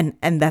 and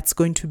that's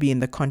going to be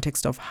in the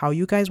context of how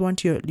you guys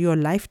want your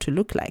life to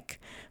look like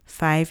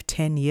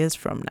 5-10 years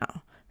from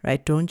now.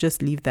 Right? Don't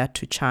just leave that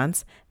to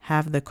chance.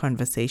 Have the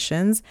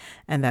conversations,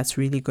 and that's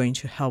really going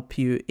to help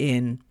you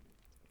in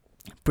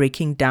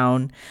breaking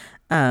down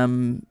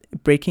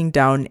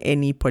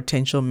any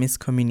potential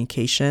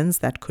miscommunications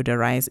that could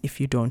arise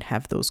if you don't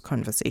have those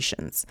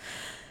conversations.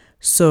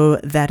 So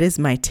that is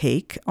my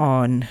take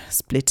on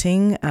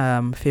splitting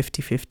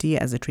 50-50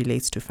 as it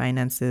relates to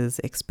finances,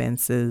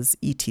 expenses,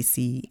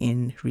 etc.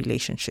 in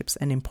relationships.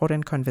 An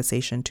important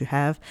conversation to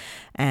have,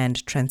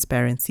 and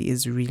transparency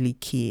is really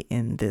key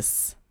in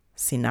this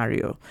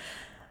scenario.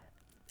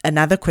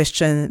 Another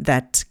question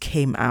that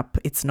came up,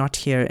 it's not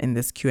here in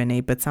this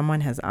Q&A, but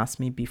someone has asked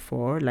me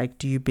before, like,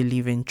 do you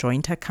believe in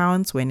joint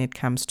accounts when it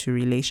comes to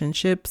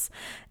relationships?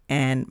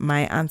 And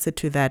my answer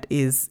to that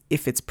is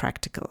if it's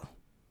practical,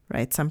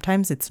 right?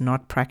 Sometimes it's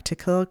not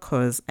practical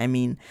because,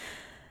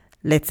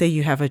 let's say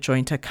you have a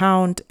joint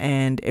account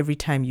and every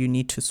time you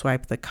need to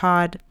swipe the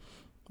card,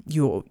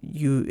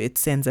 it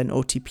sends an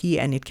OTP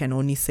and it can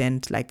only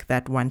send like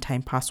that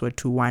one-time password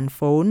to one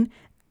phone.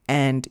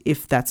 And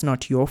if that's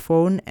not your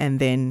phone, and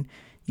then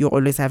you're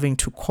always having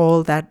to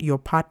call your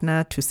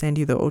partner to send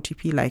you the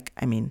OTP,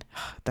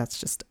 that's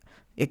just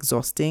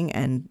exhausting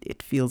and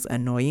it feels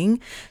annoying.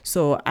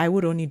 So I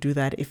would only do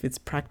that if it's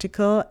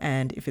practical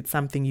and if it's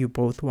something you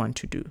both want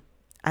to do.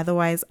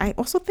 Otherwise, I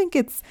also think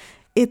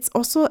it's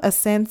also a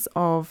sense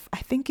of, I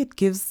think it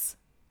gives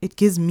it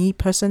gives me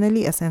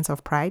personally a sense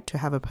of pride to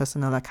have a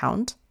personal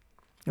account,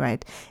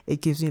 right?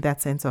 It gives me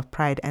that sense of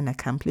pride and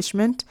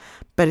accomplishment,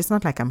 but it's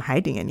not like I'm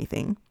hiding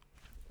anything.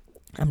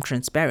 I'm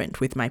transparent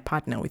with my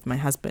partner, with my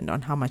husband,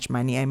 on how much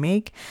money I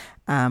make,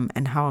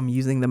 and how I'm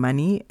using the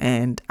money.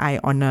 And I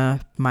honor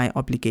my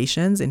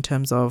obligations in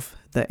terms of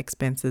the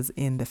expenses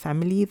in the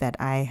family that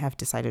I have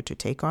decided to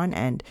take on.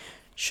 And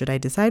should I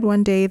decide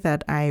one day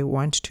that I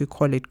want to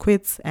call it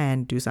quits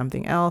and do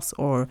something else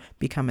or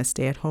become a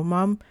stay-at-home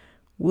mom,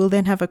 we'll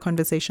then have a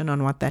conversation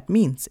on what that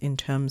means in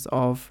terms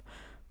of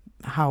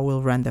how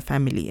we'll run the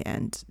family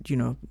and,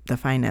 the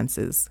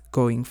finances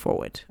going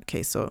forward.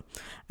 Okay, so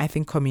I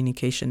think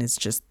communication is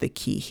just the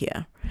key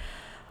here.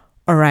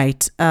 All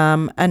right.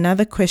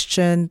 Another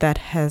question that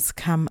has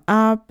come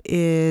up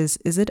is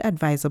it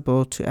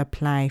advisable to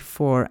apply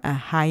for a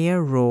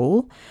higher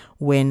role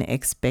when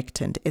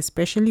expectant,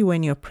 especially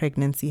when your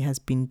pregnancy has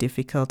been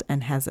difficult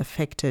and has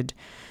affected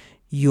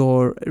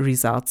your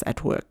results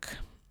at work?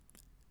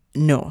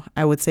 No,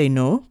 I would say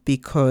no,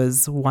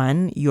 because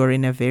one, you're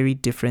in a very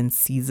different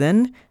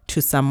season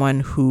to someone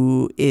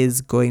who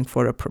is going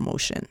for a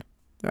promotion,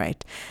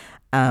 right?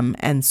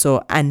 And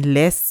so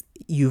unless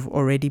you've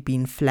already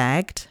been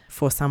flagged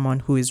for someone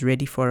who is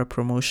ready for a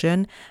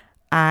promotion,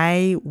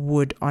 I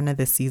would honor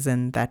the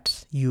season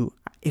that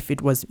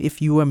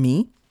if you were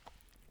me,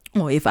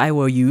 or if I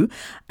were you,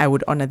 I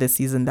would honor the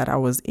season that I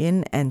was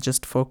in and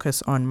just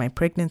focus on my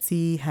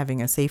pregnancy, having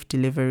a safe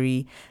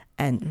delivery,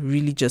 and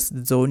really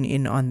just zone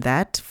in on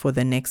that for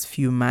the next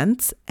few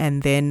months.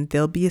 And then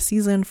there'll be a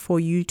season for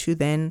you to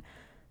then,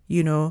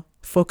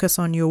 focus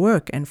on your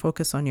work and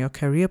focus on your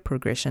career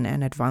progression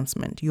and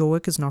advancement. Your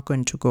work is not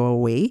going to go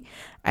away.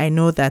 I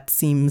know that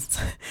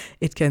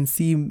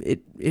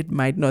it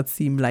might not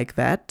seem like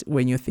that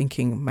when you're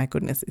thinking, my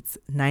goodness, it's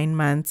 9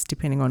 months,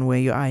 depending on where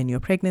you are in your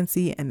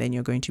pregnancy, and then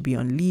you're going to be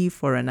on leave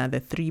for another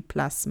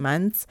 3+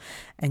 months,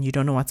 and you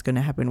don't know what's going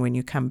to happen when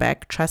you come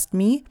back. Trust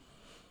me,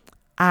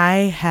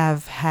 I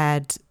have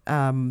had,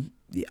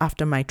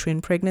 after my twin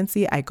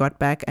pregnancy, I got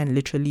back and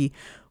literally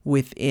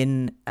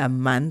within a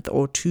month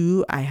or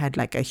two, I had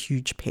like a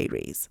huge pay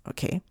raise.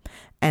 Okay.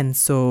 And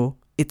so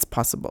it's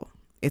possible.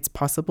 It's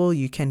possible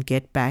you can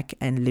get back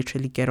and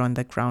literally get on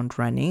the ground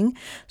running.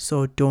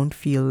 So don't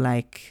feel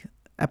like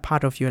a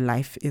part of your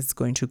life is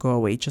going to go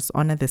away. Just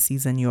honor the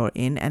season you're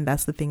in. And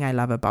that's the thing I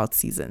love about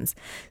seasons.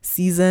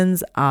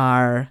 Seasons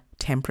are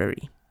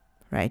temporary,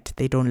 right?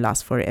 They don't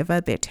last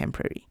forever. They're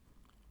temporary.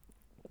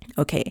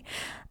 Okay.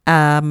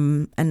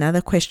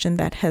 Another question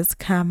that has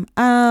come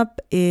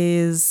up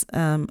is,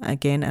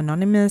 again,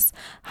 anonymous.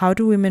 How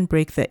do women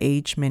break the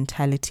age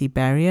mentality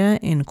barrier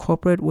in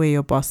corporate where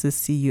your bosses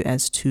see you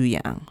as too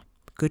young?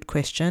 Good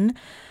question.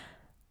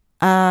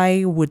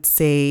 I would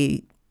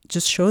say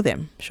just show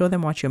them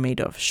what you're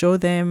made of. Show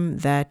them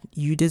that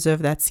you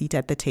deserve that seat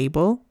at the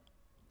table,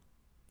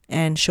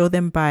 and show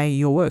them by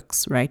your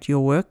works, right?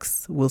 Your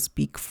works will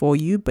speak for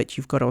you, but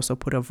you've got to also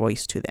put a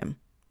voice to them.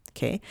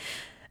 Okay.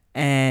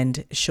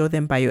 And show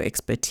them by your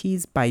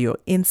expertise, by your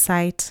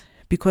insight,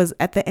 because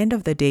at the end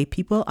of the day,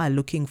 people are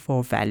looking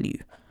for value,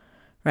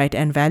 right?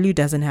 And value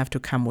doesn't have to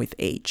come with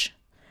age.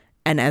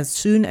 And as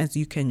soon as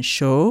you can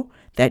show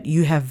that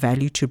you have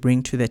value to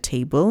bring to the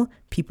table,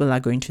 people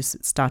are going to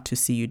start to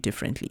see you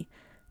differently.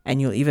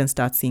 And you'll even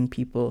start seeing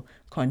people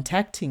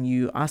contacting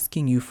you,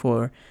 asking you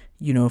for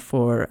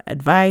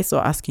advice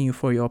or asking you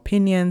for your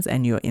opinions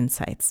and your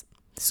insights.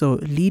 So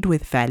lead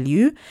with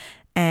value.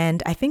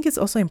 And I think it's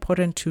also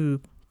important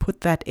to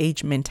put that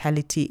age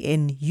mentality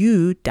in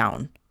you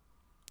down,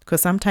 because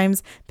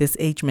sometimes this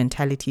age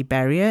mentality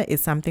barrier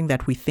is something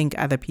that we think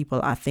other people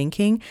are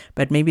thinking,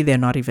 but maybe they're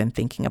not even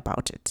thinking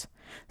about it.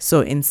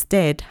 So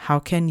instead, how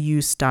can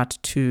you stop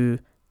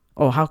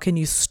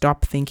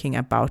thinking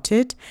about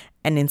it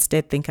and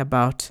instead think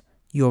about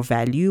your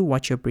value,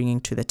 what you're bringing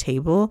to the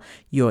table,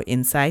 your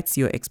insights,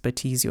 your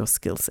expertise, your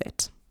skill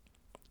set.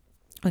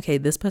 Okay,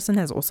 this person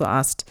has also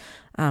asked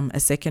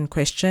a second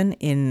question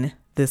in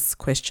this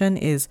question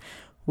is,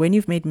 when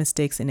you've made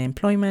mistakes in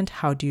employment,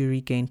 how do you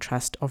regain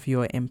trust of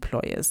your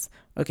employers?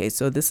 Okay,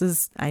 so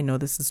I know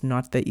this is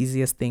not the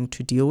easiest thing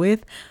to deal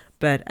with,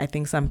 but I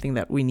think something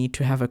that we need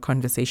to have a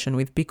conversation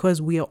with,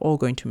 because we are all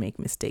going to make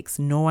mistakes.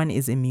 No one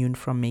is immune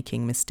from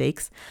making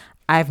mistakes.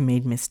 I've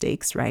made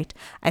mistakes, right?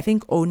 I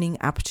think owning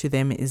up to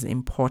them is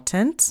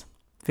important,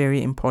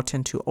 very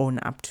important to own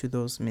up to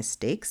those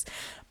mistakes,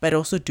 but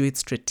also do it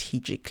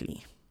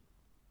strategically.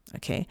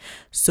 Okay,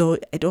 so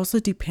it also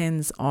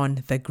depends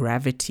on the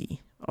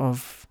gravity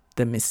of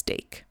the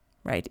mistake,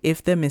 right?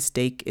 If the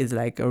mistake is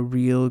like a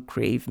real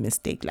grave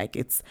mistake, like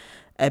it's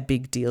a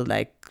big deal,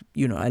 like,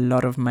 a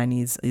lot of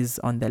money is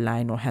on the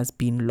line or has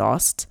been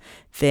lost,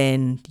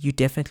 then you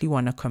definitely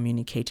want to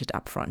communicate it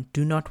upfront.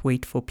 Do not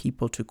wait for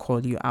people to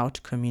call you out.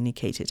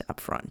 Communicate it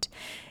upfront.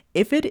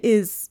 If it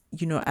is,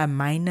 a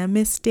minor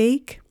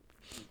mistake,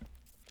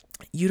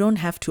 you don't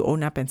have to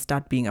own up and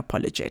start being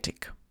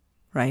apologetic,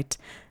 right?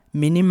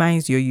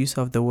 Minimize your use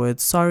of the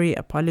words sorry,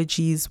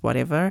 apologies,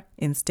 whatever.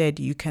 Instead,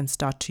 you can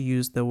start to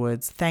use the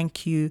words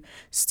thank you,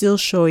 still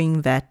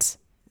showing that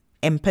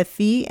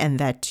empathy and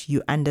that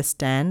you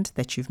understand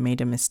that you've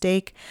made a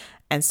mistake,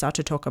 and start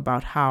to talk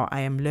about how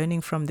I am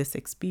learning from this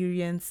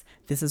experience.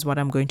 This is what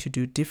I'm going to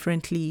do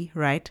differently,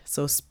 right?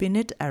 So spin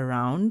it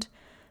around.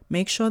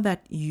 Make sure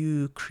that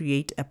you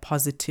create a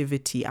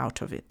positivity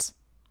out of it.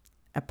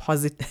 A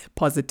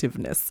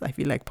positiveness. I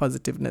feel like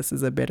positiveness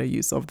is a better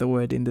use of the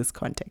word in this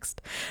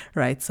context,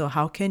 right? So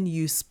how can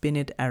you spin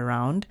it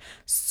around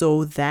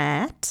so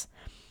that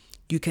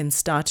you can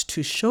start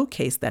to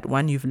showcase that,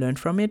 one, you've learned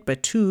from it,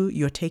 but two,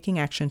 you're taking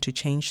action to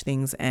change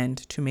things and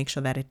to make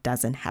sure that it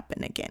doesn't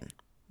happen again,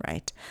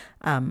 right?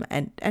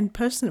 And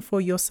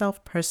for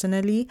yourself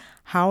personally,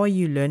 how are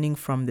you learning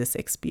from this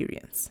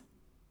experience?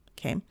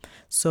 Okay,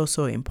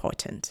 so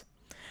important.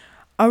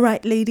 All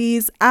right,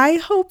 ladies, I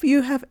hope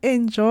you have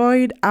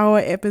enjoyed our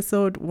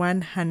episode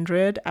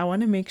 100. I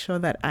want to make sure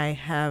that I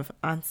have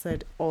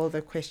answered all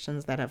the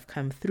questions that have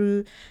come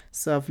through.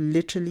 So I've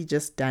literally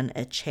just done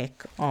a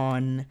check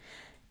on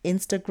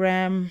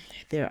Instagram.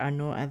 There are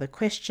no other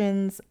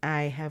questions.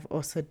 I have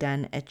also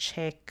done a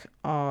check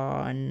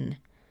on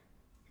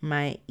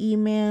my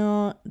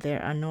email.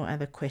 There are no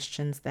other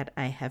questions that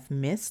I have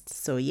missed.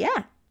 So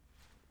yeah,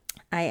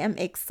 I am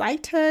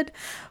excited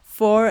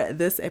for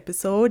this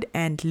episode,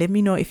 and let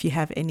me know if you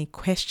have any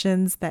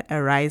questions that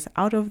arise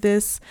out of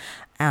this.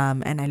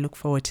 And I look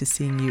forward to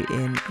seeing you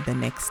in the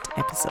next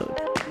episode.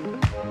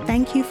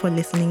 Thank you for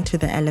listening to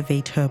the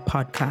elevateHER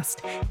podcast.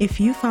 If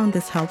you found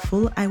this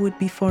helpful, I would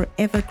be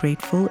forever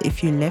grateful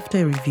if you left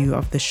a review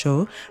of the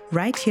show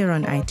right here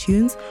on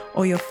iTunes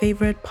or your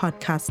favorite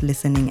podcast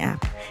listening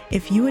app.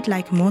 If you would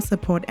like more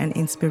support and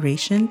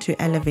inspiration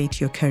to elevate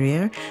your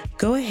career,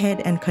 go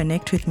ahead and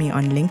connect with me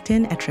on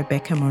LinkedIn at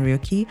Rebecca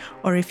Morioki,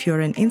 or if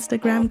you're an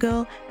Instagram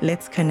girl,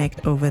 let's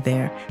connect over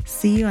there.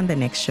 See you on the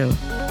next show.